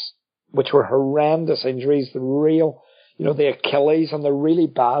injuries, which were horrendous injuries, the real, the Achilles and the really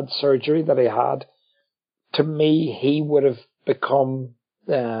bad surgery that he had, to me, he would have become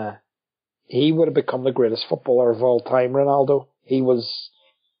the greatest footballer of all time, Ronaldo. He was.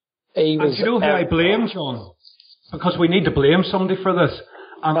 And you know who I blame, John? Because we need to blame somebody for this.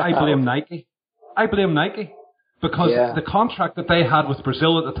 And I blame Nike. Because the contract that they had with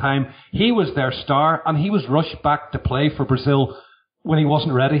Brazil at the time, he was their star, and he was rushed back to play for Brazil when he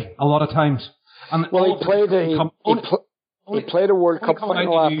wasn't ready a lot of times. And he played a World Cup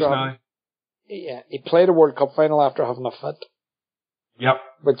final after. He played a World Cup final after having a fit. Yep.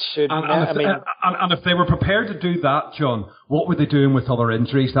 Which should, and if they were prepared to do that, John, what were they doing with other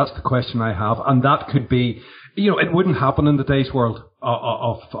injuries? That's the question I have. And that could be, it wouldn't happen in today's world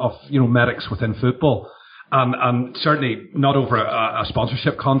of medics within football. And certainly not over a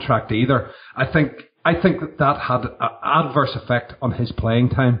sponsorship contract either. I think that had an adverse effect on his playing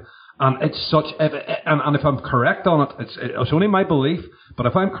time. And it's such, and if I'm correct on it, it's only my belief, but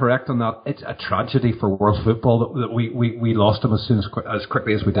if I'm correct on that, it's a tragedy for world football that we lost him as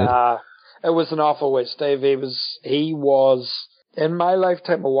quickly as we did. It was an awful waste, Dave. He was, in my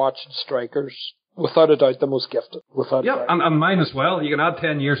lifetime of watching strikers, without a doubt the most gifted. Without a doubt. And mine as well. You can add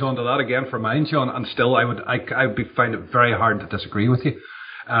 10 years onto that again for mine, John, and still I would find it very hard to disagree with you.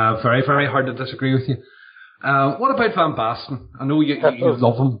 Very, very hard to disagree with you. What about Van Basten? I know you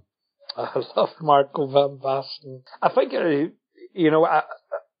love him. I love Marco Van Basten. I think,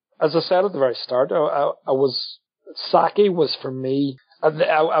 as I said at the very start, Saki was for me,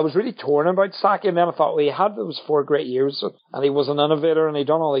 I was really torn about Saki, and then I thought, he had those 4 great years, and he was an innovator, and he'd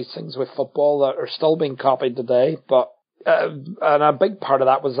done all these things with football that are still being copied today, but, and a big part of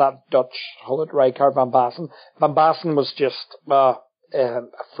that was that Dutch Hullet, Rijkaard, Van Basten. Van Basten was just, a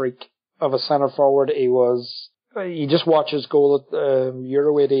freak of a centre forward. You just watch his goal at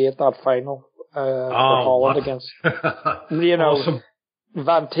Euro 88, that final for Holland against, awesome.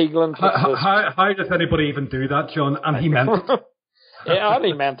 Van Tiegelen. How does anybody even do that, John? And he meant it. Yeah, and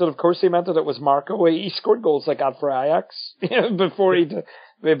he meant it. Of course, he meant it. It was Marco. He scored goals like that for Ajax before he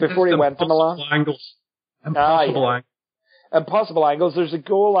went to Milan. Impossible angles. There's a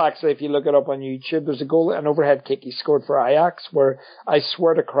goal, actually, if you look it up on YouTube, there's a goal, an overhead kick he scored for Ajax, where I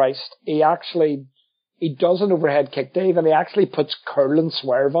swear to Christ, he does an overhead kick, Dave, and he actually puts curl and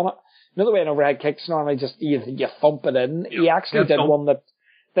swerve on it. You know the way an overhead kick's normally just, you thump it in? He actually did one that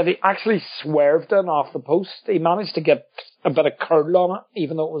he actually swerved in off the post. He managed to get a bit of curl on it,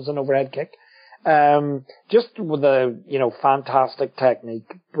 even though it was an overhead kick. Just with a, fantastic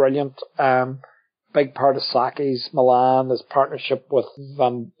technique. Brilliant. Big part of Saki's Milan, his partnership with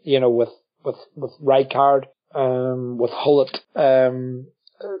with Rijkaard, with Hullet.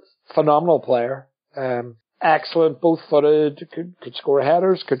 Phenomenal player. Excellent, both footed, could score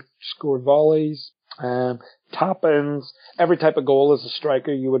headers, could score volleys, tap-ins, every type of goal as a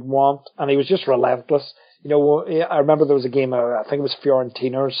striker you would want, and he was just relentless. I remember there was a game, I think it was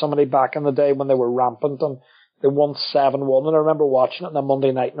Fiorentina or somebody back in the day when they were rampant and they won 7-1, and I remember watching it on a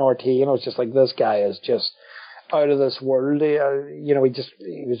Monday night in RT, and I was just like, this guy is just out of this world. He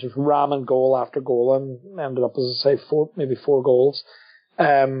was just ramming goal after goal and ended up, as I say, 4 goals.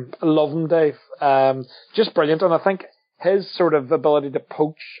 I love him, Dave. Just brilliant, and I think his sort of ability to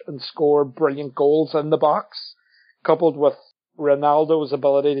poach and score brilliant goals in the box, coupled with Ronaldo's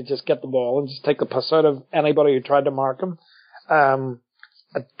ability to just get the ball and just take the piss out of anybody who tried to mark him.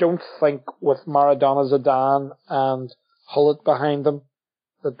 I don't think with Maradona, Zidane, and Hullet behind them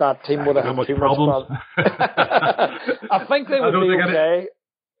that team would have had too much problem. I think they would be okay.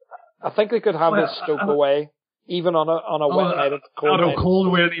 I think they could handle Stoke away. Even on a wet night at the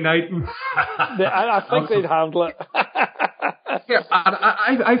cold windy night. I think they'd handle it. Yeah,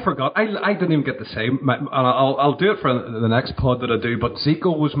 I forgot. I didn't even get to say. And I'll do it for the next pod that I do. But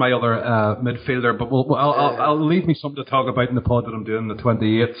Zico was my other midfielder. But I'll leave me something to talk about in the pod that I'm doing the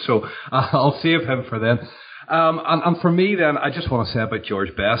 28th. So I'll save him for then. And for me then, I just want to say about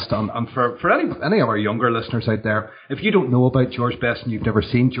George Best, and for any of our younger listeners out there, if you don't know about George Best and you've never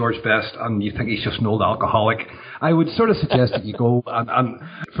seen George Best and you think he's just an old alcoholic, I would sort of suggest that you go and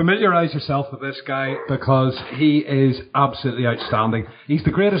familiarise yourself with this guy, because he is absolutely outstanding. He's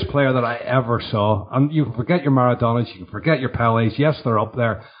the greatest player that I ever saw, and you can forget your Maradonas, you can forget your Pelés, yes, they're up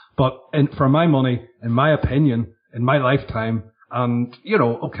there, but for my money, in my opinion, in my lifetime, And, you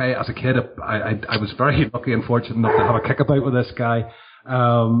know, okay, as a kid, I was very lucky and fortunate enough to have a kickabout with this guy.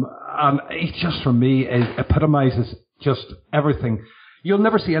 And he just, for me, epitomizes just everything. You'll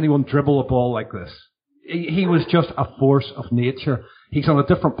never see anyone dribble a ball like this. He was just a force of nature. He's on a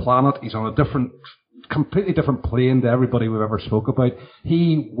different planet. He's on a completely different plane to everybody we've ever spoke about.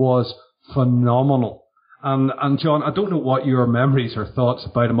 He was phenomenal. And John, I don't know what your memories or thoughts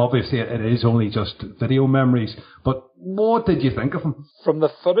about him. Obviously, it is only just video memories. But what did you think of him? From the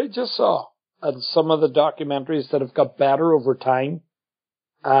footage I saw and some of the documentaries that have got better over time,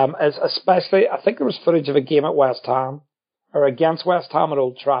 especially, I think there was footage of a game at West Ham, or against West Ham at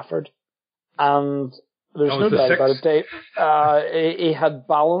Old Trafford, and there's no doubt about it, Dave. He had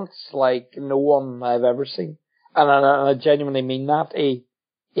balance like no one I've ever seen, and I genuinely mean that. He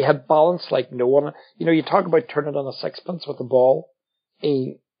had balance like no one. You know, you talk about turning on a sixpence with the ball.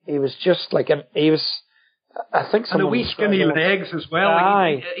 He was just like I think and a wee skinny legs as well.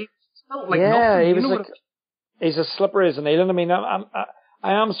 Like he felt like nothing. He was like he's as slippery as an eel. I mean,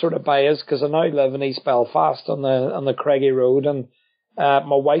 I am sort of biased because I now live in East Belfast on the Craigie Road, and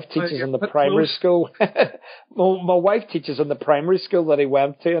my wife teaches in the primary school. My wife teaches in the primary school that he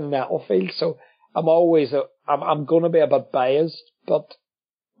went to in Nettlefield, so I'm always I'm going to be a bit biased, but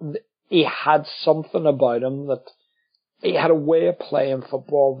he had something about him that he had a way of playing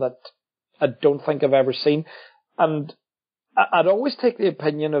football that I don't think I've ever seen, and I'd always take the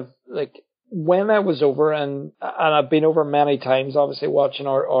opinion of like. When I was over, and I've been over many times, obviously watching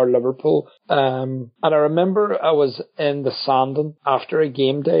our Liverpool, and I remember I was in the Sandon after a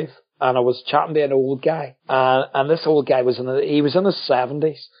game, Dave, and I was chatting to an old guy, and this old guy was in his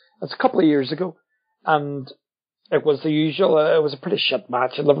 70s. It's a couple of years ago, and it was the usual. It was a pretty shit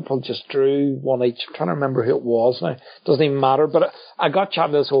match, and Liverpool just drew one each. I'm trying to remember who it was now. It doesn't even matter. But I got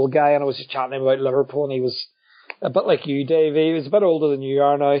chatting to this old guy, and I was just chatting to him about Liverpool, and he was a bit like you, Dave. He was a bit older than you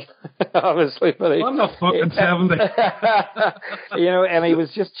are now, obviously. But I'm not fucking 70. You know, and he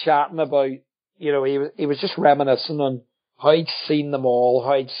was just chatting about, you know, he was just reminiscing on how he'd seen them all,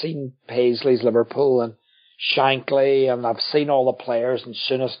 how he'd seen Paisley's Liverpool and Shankly, and I've seen all the players and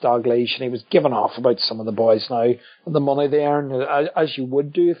Souness, Dalglish, and he was giving off about some of the boys now and the money they earn, as you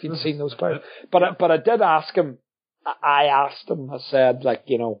would do if you'd seen those players. But I did ask him, I said, like,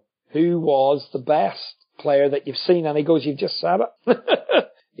 you know, who was the best player that you've seen? And he goes, you've just said it.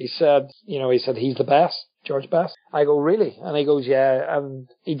 He said he's the best, George Best. I go, really? And he goes, yeah. And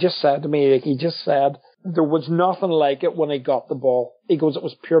he just said to me, there was nothing like it when he got the ball. He goes, it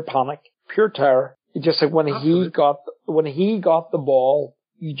was pure panic, pure terror. He just said when he got the ball,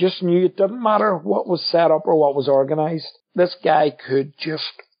 you just knew it didn't matter what was set up or what was organised. This guy could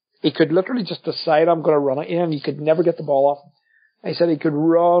literally just decide, I'm going to run it in, and you could never get the ball off him. He said he could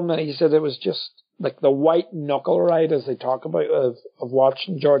run, and he said it was just like the white knuckle ride, as they talk about, of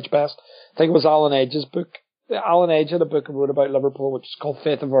watching George Best. I think it was Alan Edge's book. Alan Edge had a book and wrote about Liverpool, which is called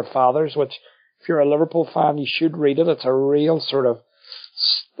Faith of Our Fathers, which, if you're a Liverpool fan, you should read it. It's a real sort of,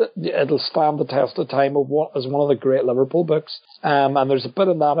 it'll stand the test of time as one of the great Liverpool books. And there's a bit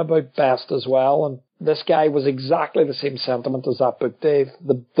in that about Best as well. And this guy was exactly the same sentiment as that book, Dave.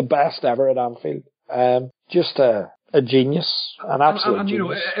 The best ever at Anfield. Just a genius, an absolute and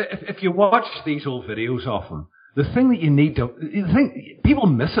genius. You know, if you watch these old videos often, the thing that you need to, people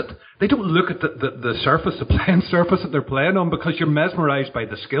miss it. They don't look at the surface, the playing surface that they're playing on, because you're mesmerised by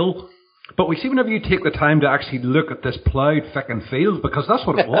the skill. But we see whenever you take the time to actually look at this ploughed fucking field, because that's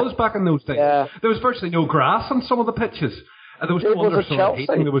what it was back in those days. Yeah. There was virtually no grass on some of the pitches. There was no undersort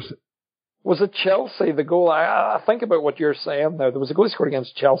heating. Was it Chelsea, the goal? I think about what you're saying there. There was a goal scored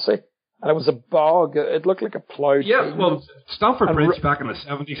against Chelsea, and it was a bog. It looked like a ploughed field. Well, Stamford Bridge back in the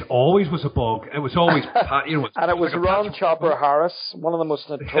 70s always was a bog. It was always, you know. And it was like Ron Chopper Harris, one of the most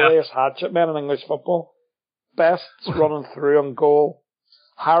notorious hatchet men in English football. Best's running through on goal.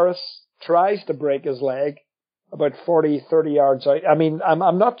 Harris tries to break his leg about 30 yards out. I mean,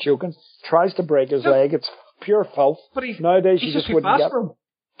 I'm not joking. Tries to break his leg. It's pure filth. But nowadays you just wouldn't get him.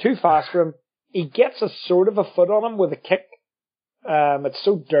 Too fast for him. He gets a sort of a foot on him with a kick. It's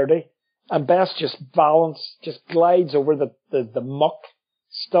so dirty. And Best just glides over the muck,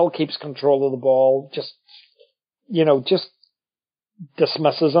 still keeps control of the ball, just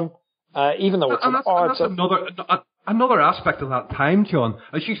dismisses him, even though it's another aspect of that time, John.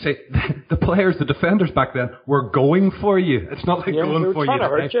 As you say, the defenders back then were going for you. It's not like going for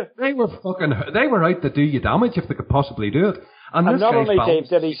you. They were out to do you damage if they could possibly do it. And not only, Dave,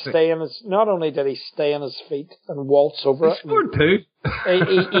 did he stay on his feet and waltz over it. He scored two.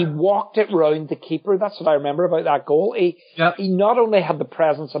 he walked it round the keeper. That's what I remember about that goal. He not only had the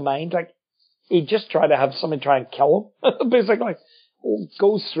presence of mind, like he just tried to have somebody try and kill him, basically.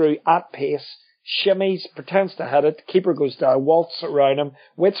 Goes through at pace, shimmies, pretends to hit it, keeper goes down, waltzes around him,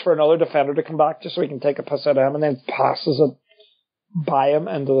 waits for another defender to come back just so he can take a piss out of him, and then passes it by him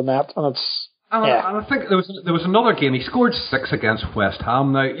into the net, and it's... And I think there was another game. He scored 6 against West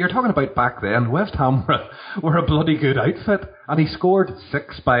Ham. Now, you're talking about back then. West Ham were a bloody good outfit, and he scored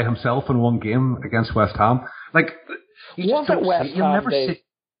 6 by himself in one game against West Ham. Like, was it West Ham, Dave?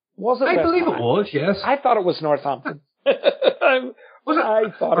 Was it I West believe Ham? it was, yes. I thought it was Northampton. Was it? I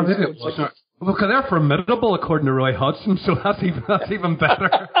thought or maybe it was. Well, because they're formidable, according to Roy Hodgson, so that's even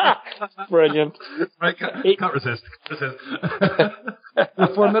better. Brilliant. Right, can't resist. The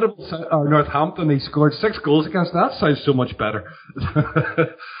formidable Northampton, he scored 6 goals against. That sounds so much better.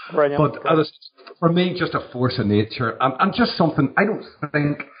 Brilliant. But for me, just a force of nature, and just something I don't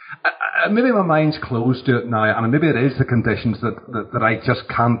think. Maybe my mind's closed to it now, and maybe it is the conditions that I just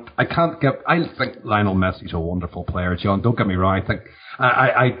can't. I think Lionel Messi's a wonderful player, John. Don't get me wrong. I think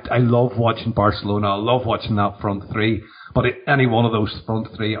I love watching Barcelona. I love watching that front three. But any one of those front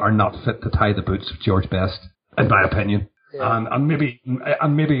three are not fit to tie the boots of George Best, in my opinion. Yeah. And maybe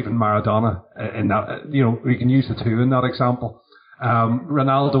even Maradona. In that, we can use the two in that example.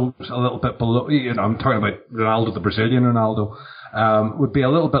 Ronaldo's a little bit below. I'm talking about Ronaldo, the Brazilian Ronaldo. Would be a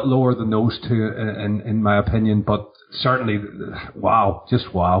little bit lower than those two in my opinion, but certainly, wow,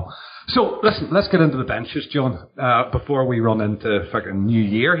 just wow. So listen, let's get into the benches, John, before we run into fucking New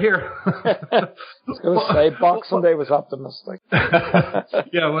Year here. I was going to say Boxing Day was optimistic.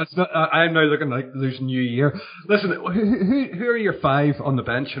 Yeah, well, it's not, I'm now looking like there's New Year. Listen, who are your 5 on the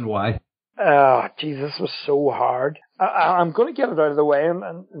bench and why? Oh, geez, this was so hard. I'm going to get it out of the way,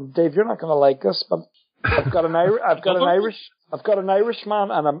 and Dave, you're not going to like this, but I've got an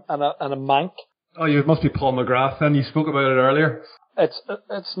Irishman and a Manc. Oh, you must be Paul McGrath. Then you spoke about it earlier.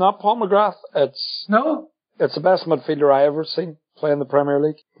 It's not Paul McGrath. It's the best midfielder I ever seen play in the Premier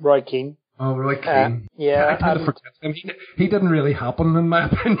League. Roy Keane. Oh, Roy Keane. Yeah, I kind of forget him. He didn't really happen in my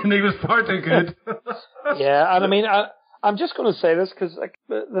opinion. He was far too good. Yeah, and I mean, I'm just going to say this because like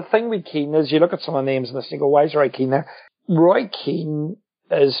the thing with Keane is you look at some of the names and you go, why is Roy Keane there? Roy Keane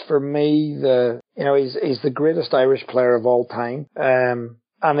is for me he's the greatest Irish player of all time,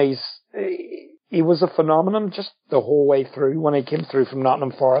 and he was a phenomenon just the whole way through. When he came through from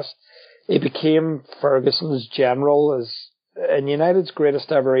Nottingham Forest, he became Ferguson's general in United's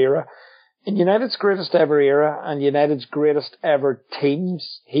greatest ever era. In United's greatest ever era and United's greatest ever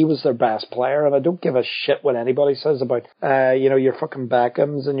teams, he was their best player. And I don't give a shit what anybody says about, your fucking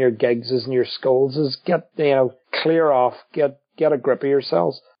Beckhams and your Giggses and your Scholeses. Clear off, get a grip of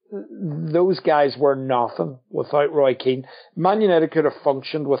yourselves. Those guys were nothing without Roy Keane. Man United could have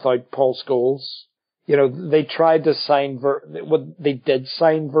functioned without Paul Scholes. They tried to sign, they did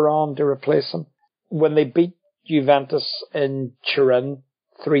sign Varane to replace him. When they beat Juventus in Turin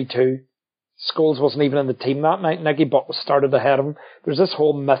 3-2, Scholes wasn't even in the team that night. Nicky Butt was started ahead of him. There's this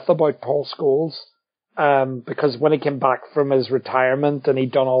whole myth about Paul Scholes, because when he came back from his retirement and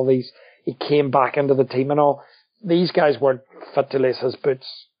he'd done all these, he came back into the team and all. These guys weren't fit to lace his boots.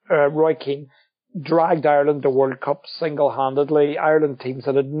 Roy Keane dragged Ireland to World Cup single-handedly. Ireland teams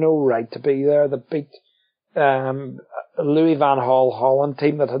that had no right to be there. That beat Louis van Gaal Holland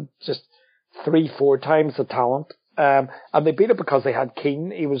team that had just 3-4 times the talent. And they beat it because they had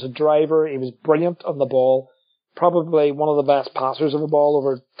Keane. He was a driver. He was brilliant on the ball. Probably one of the best passers of the ball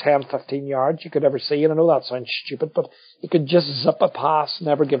over 10, 15 yards you could ever see. And I know that sounds stupid, but he could just zip a pass,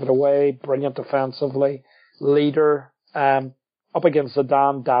 never give it away. Brilliant defensively. Leader. Up against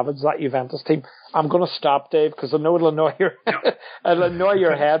Zidane, Davids, that Juventus team. I'm going to stop, Dave, because I know it'll annoy your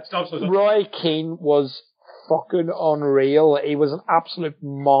head. Roy Keane was fucking unreal. He was an absolute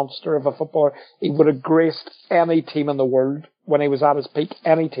monster of a footballer. He would have graced any team in the world when he was at his peak.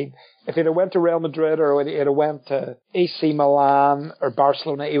 Any team. If he'd have went to Real Madrid or he'd have went to AC Milan or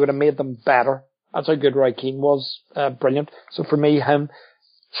Barcelona, he would have made them better. That's how good Roy Keane was. Brilliant. So for me, him.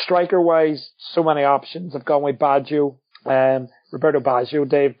 Striker-wise, so many options. I've gone with Baggio. Roberto Baggio,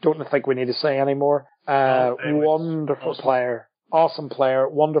 Dave, don't think we need to say anymore. Wonderful player. Awesome player.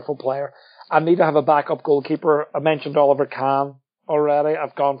 Wonderful player. I need to have a backup goalkeeper. I mentioned Oliver Kahn already.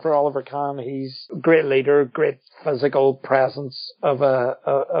 I've gone for Oliver Kahn. He's a great leader, great physical presence of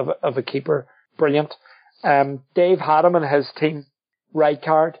a keeper. Brilliant. Dave had him in his team.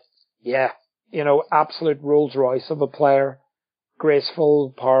 Rijkaard. Yeah. Absolute Rolls Royce of a player.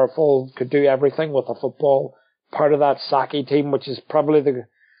 Graceful, powerful, could do everything with a football. Part of that Saki team, which is probably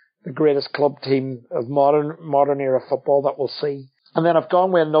the greatest club team of modern era football that we'll see. And then I've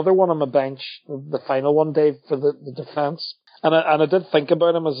gone with another one on the bench, the final one, Dave, for the defence. And I did think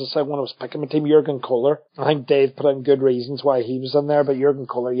about him, as I said, when I was picking my team, Jurgen Kohler. I think Dave put in good reasons why he was in there, but Jurgen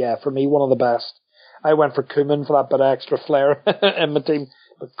Kohler, yeah, for me, one of the best. I went for Koeman for that bit of extra flair in my team,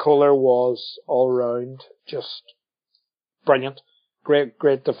 but Kohler was all round just brilliant.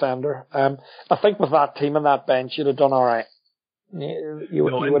 Great defender. I think with that team and that bench, you'd have done all right. You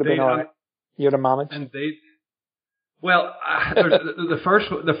would have been all right. You'd have managed. Indeed. Well, the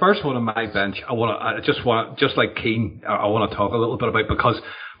first one on my bench, just like Keane, I want to talk a little bit about, because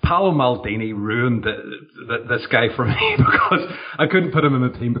Paolo Maldini ruined this guy for me because I couldn't put him in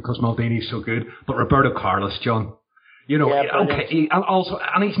the team because Maldini's so good. But Roberto Carlos, John, you know,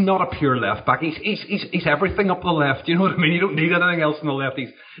 and he's not a pure left back. He's everything up the left. You know what I mean? You don't need anything else on the left.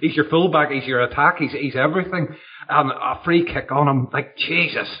 He's your full back. He's your attack. He's everything. And a free kick on him, like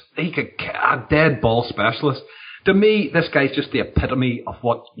Jesus, a dead ball specialist. To me, this guy's just the epitome of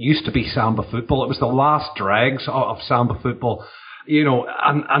what used to be Samba football. It was the last dregs of Samba football, you know,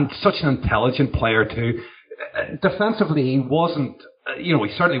 and such an intelligent player too. Defensively, he wasn't, you know,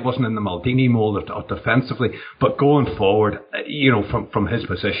 he certainly wasn't in the Maldini mold of defensively, but going forward, you know, from his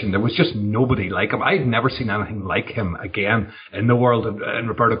position, there was just nobody like him. I'd never seen anything like him again in the world in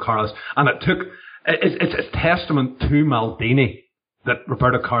Roberto Carlos. And it's a testament to Maldini that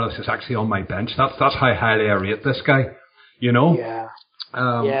Roberto Carlos is actually on my bench. That's how highly I rate this guy, you know? Yeah.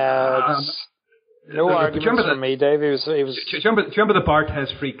 No arguments for me, Dave. He was. Do you remember the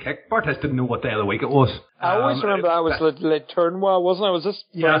Barthez free kick? Barthez didn't know what day of the week it was. I always remember that was Le Tournoi, wasn't it? It was this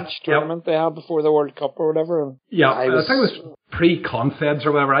French tournament they had before the World Cup or whatever. And I think it was pre-Confeds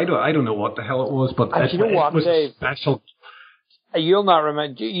or whatever. I don't know what the hell it was, but you know what, was Dave? Special. You'll not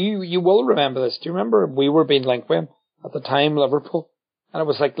remember. You will remember this. Do you remember we were being linked with him at the time, Liverpool? And it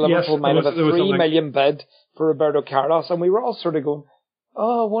was like Liverpool might have a 3 million bid for Roberto Carlos, and we were all sort of going,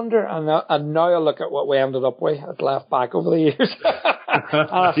 oh, I wonder. And now I look at what we ended up with at left back over the years. And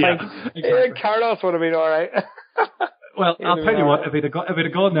I think Carlos would have been all right. Well, I'll tell you what, if he'd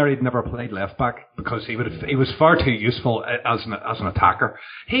have gone there, he'd never played left back because he was far too useful as an attacker.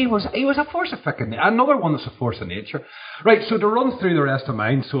 He was a force of fucking, another one that's a force of nature. Right, so to run through the rest of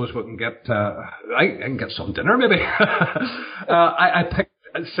mine so as we can get, I can get some dinner maybe. I picked,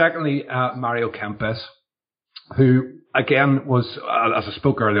 secondly, Mario Kempes, who again was, as I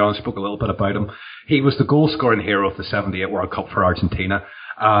spoke earlier on, I spoke a little bit about him. He was the goal scoring hero of the '78 World Cup for Argentina.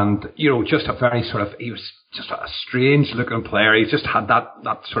 And, you know, just a very sort of, he was just a strange looking player. He just had that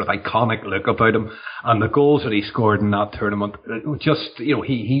sort of iconic look about him. And the goals that he scored in that tournament, just, you know,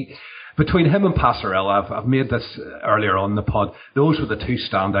 he between him and Passarella, I've made this earlier on in the pod, those were the two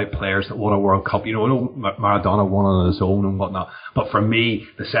standout players that won a World Cup. You know, I know Maradona won on his own and whatnot, but for me,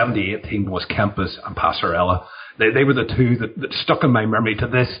 the '78 team was Kempes and Passarella. They were the two that stuck in my memory to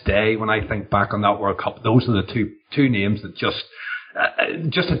this day when I think back on that World Cup. Those are the two names that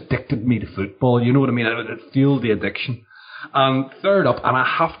just addicted me to football. You know what I mean? It fueled the addiction. And third up, and I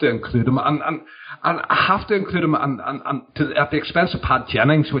have to include him, and I have to include him, at the expense of Pat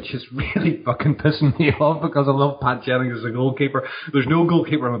Jennings, which is really fucking pissing me off because I love Pat Jennings as a goalkeeper. There's no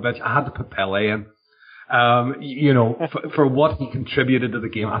goalkeeper on my bench. I had to put Pele in. You know, for what he contributed to the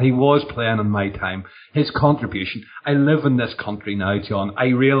game, and he was playing in my time. His contribution. I live in this country now, John. I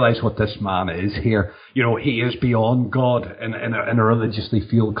realise what this man is here. You know, he is beyond God in a religiously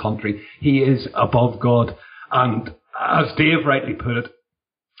fueled country. He is above God, and as Dave rightly put it,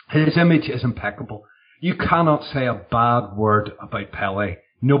 his image is impeccable. You cannot say a bad word about Pele.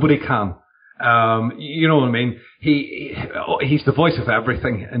 Nobody can. You know what I mean? He's the voice of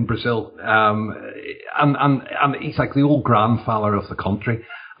everything in Brazil. And he's like the old grandfather of the country.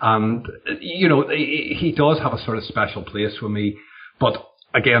 And, you know, he does have a sort of special place with me. But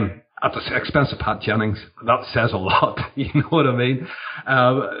again, at the expense of Pat Jennings, that says a lot. You know what I mean?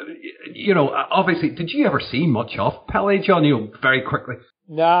 You know, obviously, did you ever see much of Pele, John? You know, very quickly.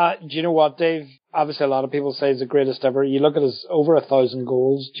 Nah, do you know what, Dave? Obviously, a lot of people say he's the greatest ever. You look at his over 1,000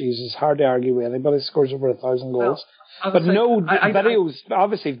 goals. Jesus, hard to argue with anybody who scores over 1,000 goals. Well, but videos,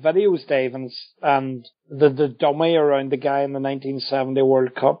 obviously videos, Dave, and the dummy around the guy in the 1970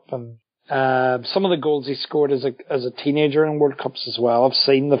 World Cup, and some of the goals he scored as a teenager in World Cups as well. I've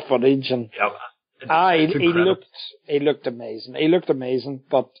seen the footage, and he looked amazing. He looked amazing,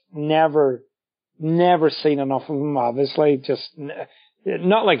 but never seen enough of him. Obviously, just.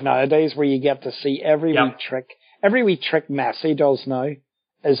 Not like nowadays where you get to see every wee trick. Every wee trick Messi does now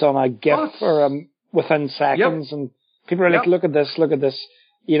is on a GIF or within seconds, and people are like, look at this.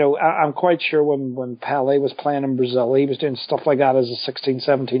 You know, I'm quite sure when Pele was playing in Brazil, he was doing stuff like that as a 16,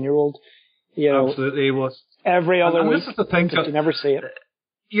 17-year-old. You know, absolutely, he was. Every other week, this is the thing, you never see it.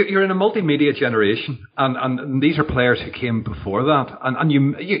 you're in a multimedia generation, and these are players who came before that, and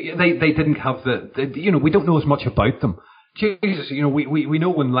they didn't have we don't know as much about them. Jesus, we know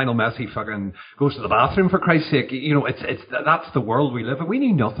when Lionel Messi fucking goes to the bathroom, for Christ's sake, that's the world we live in. We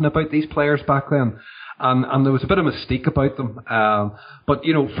knew nothing about these players back then. And there was a bit of mystique about them. But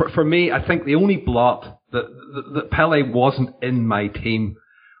for me, I think the only blot that Pele wasn't in my team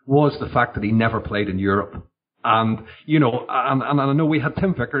was the fact that he never played in Europe. And I know we had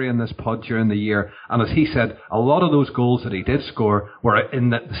Tim Vickery in this pod during the year, and as he said, a lot of those goals that he did score were in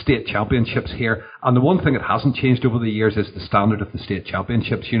the state championships here. And the one thing that hasn't changed over the years is the standard of the state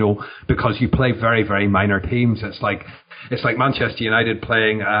championships, because you play very, very minor teams. It's like Manchester United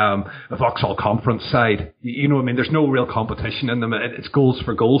playing a Vauxhall Conference side. There's no real competition in them. It's goals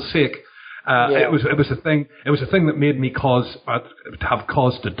for goals' sake. It was a thing that made me have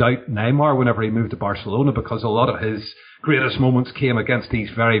cause to doubt Neymar whenever he moved to Barcelona, because a lot of his greatest moments came against these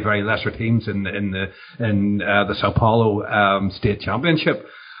very, very lesser teams in the Sao Paulo state championship.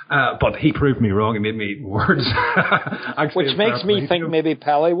 But he proved me wrong. He made me eat words. Which makes me think maybe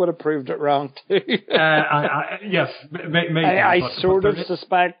Pele would have proved it wrong too. Yes, maybe. I sort of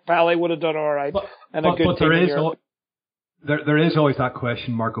suspect Pele would have done all right. But there is always that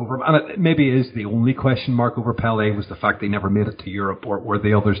question mark over him, and it maybe is the only question mark over Pele, was the fact they never made it to Europe where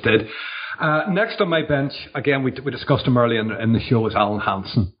the others did. Next on my bench, again, we discussed him earlier in the show, is Alan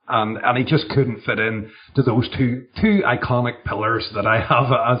Hansen, and he just couldn't fit in to those two iconic pillars that I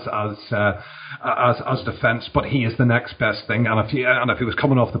have as defence. But he is the next best thing, and if he was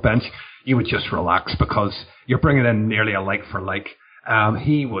coming off the bench, you would just relax, because you're bringing in nearly a like for like.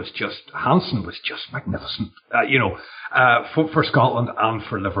 Hansen was just magnificent, for Scotland and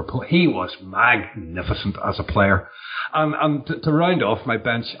for Liverpool. He was magnificent as a player. And to round off my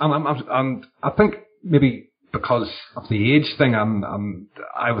bench, and I think maybe because of the age thing,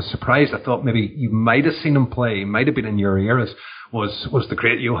 I was surprised. I thought maybe you might have seen him play. He might have been in your eras. Was the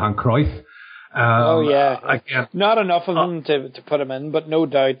great Johan Cruyff. Again, not enough of them to put him in, but no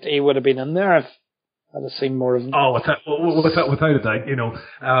doubt he would have been in there if I'd have seen more of them. Oh, without a doubt,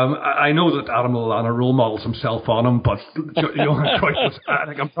 I know that Adam Lallana role models himself on him, but Johan Cruyff was, I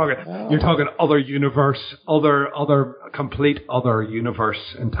think you're talking other universe, complete other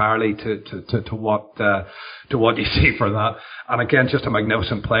universe entirely to what you see for that. And again, just a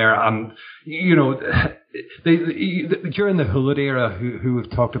magnificent player. And, during the Hullet era, who we've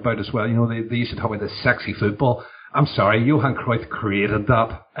talked about as well, they used to talk about this sexy football. I'm sorry, Johan Cruyff created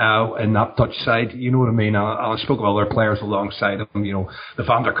that in that Dutch side. You know what I mean? I spoke of other players alongside him. The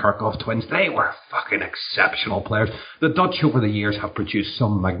Van der Kerkhoff twins. They were fucking exceptional players. The Dutch over the years have produced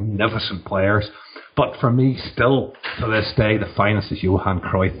some magnificent players. But for me, still to this day, the finest is Johan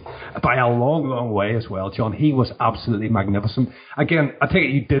Cruyff. By a long, long way as well, John. He was absolutely magnificent. Again, I take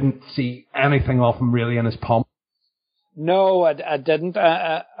it you didn't see anything of him really in his pomp. No, I didn't.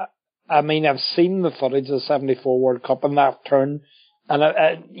 I've seen the footage of the 74 World Cup and that turn.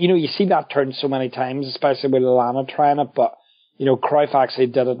 And, you see that turn so many times, especially with Lallana trying it. But, Cruyff actually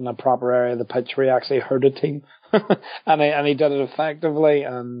did it in a proper area of the pitch where he actually hurt a team. and he did it effectively.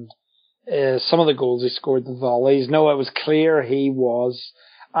 And some of the goals he scored, the volleys. No, it was clear he was.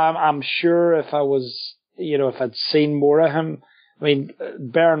 I'm sure if I was, if I'd seen more of him.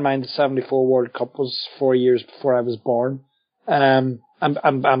 Bear in mind the 74 World Cup was 4 years before I was born.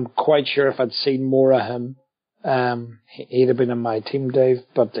 I'm quite sure if I'd seen more of him, he'd have been in my team, Dave.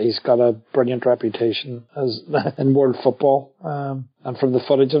 But he's got a brilliant reputation in world football, and from the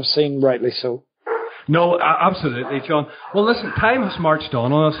footage I've seen, rightly so. No, absolutely, John. Well, listen, time has marched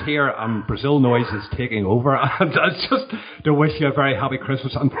on us here, and Brazil Noise is taking over. And just to wish you a very happy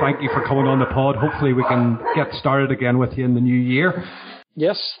Christmas, and thank you for coming on the pod. Hopefully, we can get started again with you in the new year.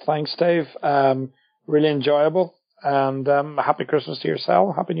 Yes, thanks, Dave. Really enjoyable. And happy Christmas to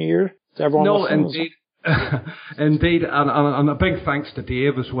yourself. Happy New Year to everyone. No, indeed. Indeed. And a big thanks to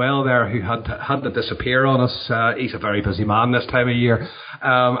Dave as well there, who had to disappear on us. He's a very busy man this time of year. As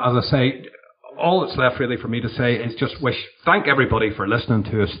I say, all that's left really for me to say is just thank everybody for listening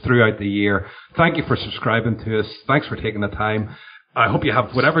to us throughout the year. Thank you for subscribing to us. Thanks for taking the time. I hope you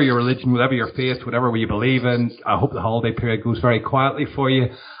have whatever your religion, whatever your faith, whatever you believe in. I hope the holiday period goes very quietly for you.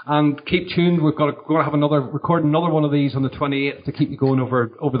 And keep tuned. We're going to have record another one of these on the 28th to keep you going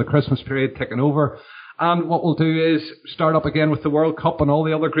over the Christmas period, ticking over. And what we'll do is start up again with the World Cup and all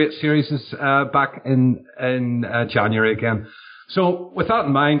the other great series back in January again. So with that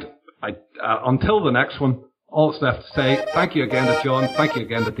in mind, until the next one, all that's left to say, thank you again to John, thank you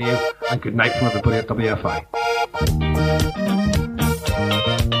again to Dave, and good night from everybody at WFI.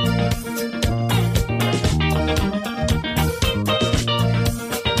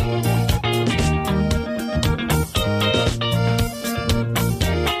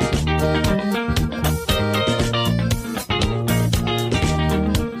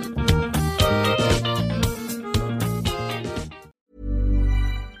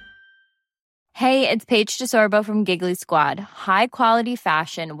 Hey, it's Paige DeSorbo from Giggly Squad. High quality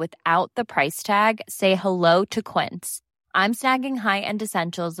fashion without the price tag. Say hello to Quince. I'm snagging high-end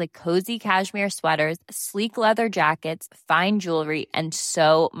essentials like cozy cashmere sweaters, sleek leather jackets, fine jewelry, and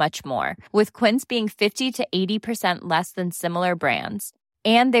so much more. With Quince being 50 to 80% less than similar brands.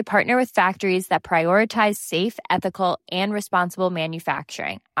 And they partner with factories that prioritize safe, ethical, and responsible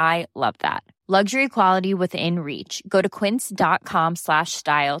manufacturing. I love that. Luxury quality within reach. Go to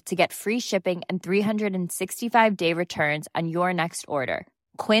quince.com/style to get free shipping and 365-day returns on your next order.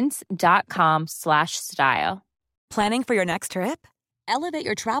 Quince.com/style. Planning for your next trip? Elevate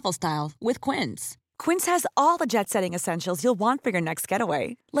your travel style with Quince. Quince has all the jet-setting essentials you'll want for your next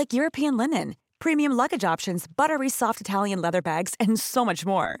getaway, like European linen, premium luggage options, buttery soft Italian leather bags, and so much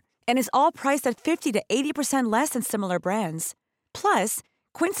more. And is all priced at 50 to 80% less than similar brands. Plus,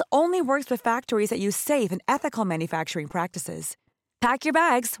 Quince only works with factories that use safe and ethical manufacturing practices. Pack your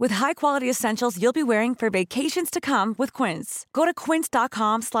bags with high-quality essentials you'll be wearing for vacations to come with Quince. Go to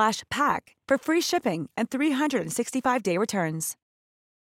quince.com/pack for free shipping and 365-day returns.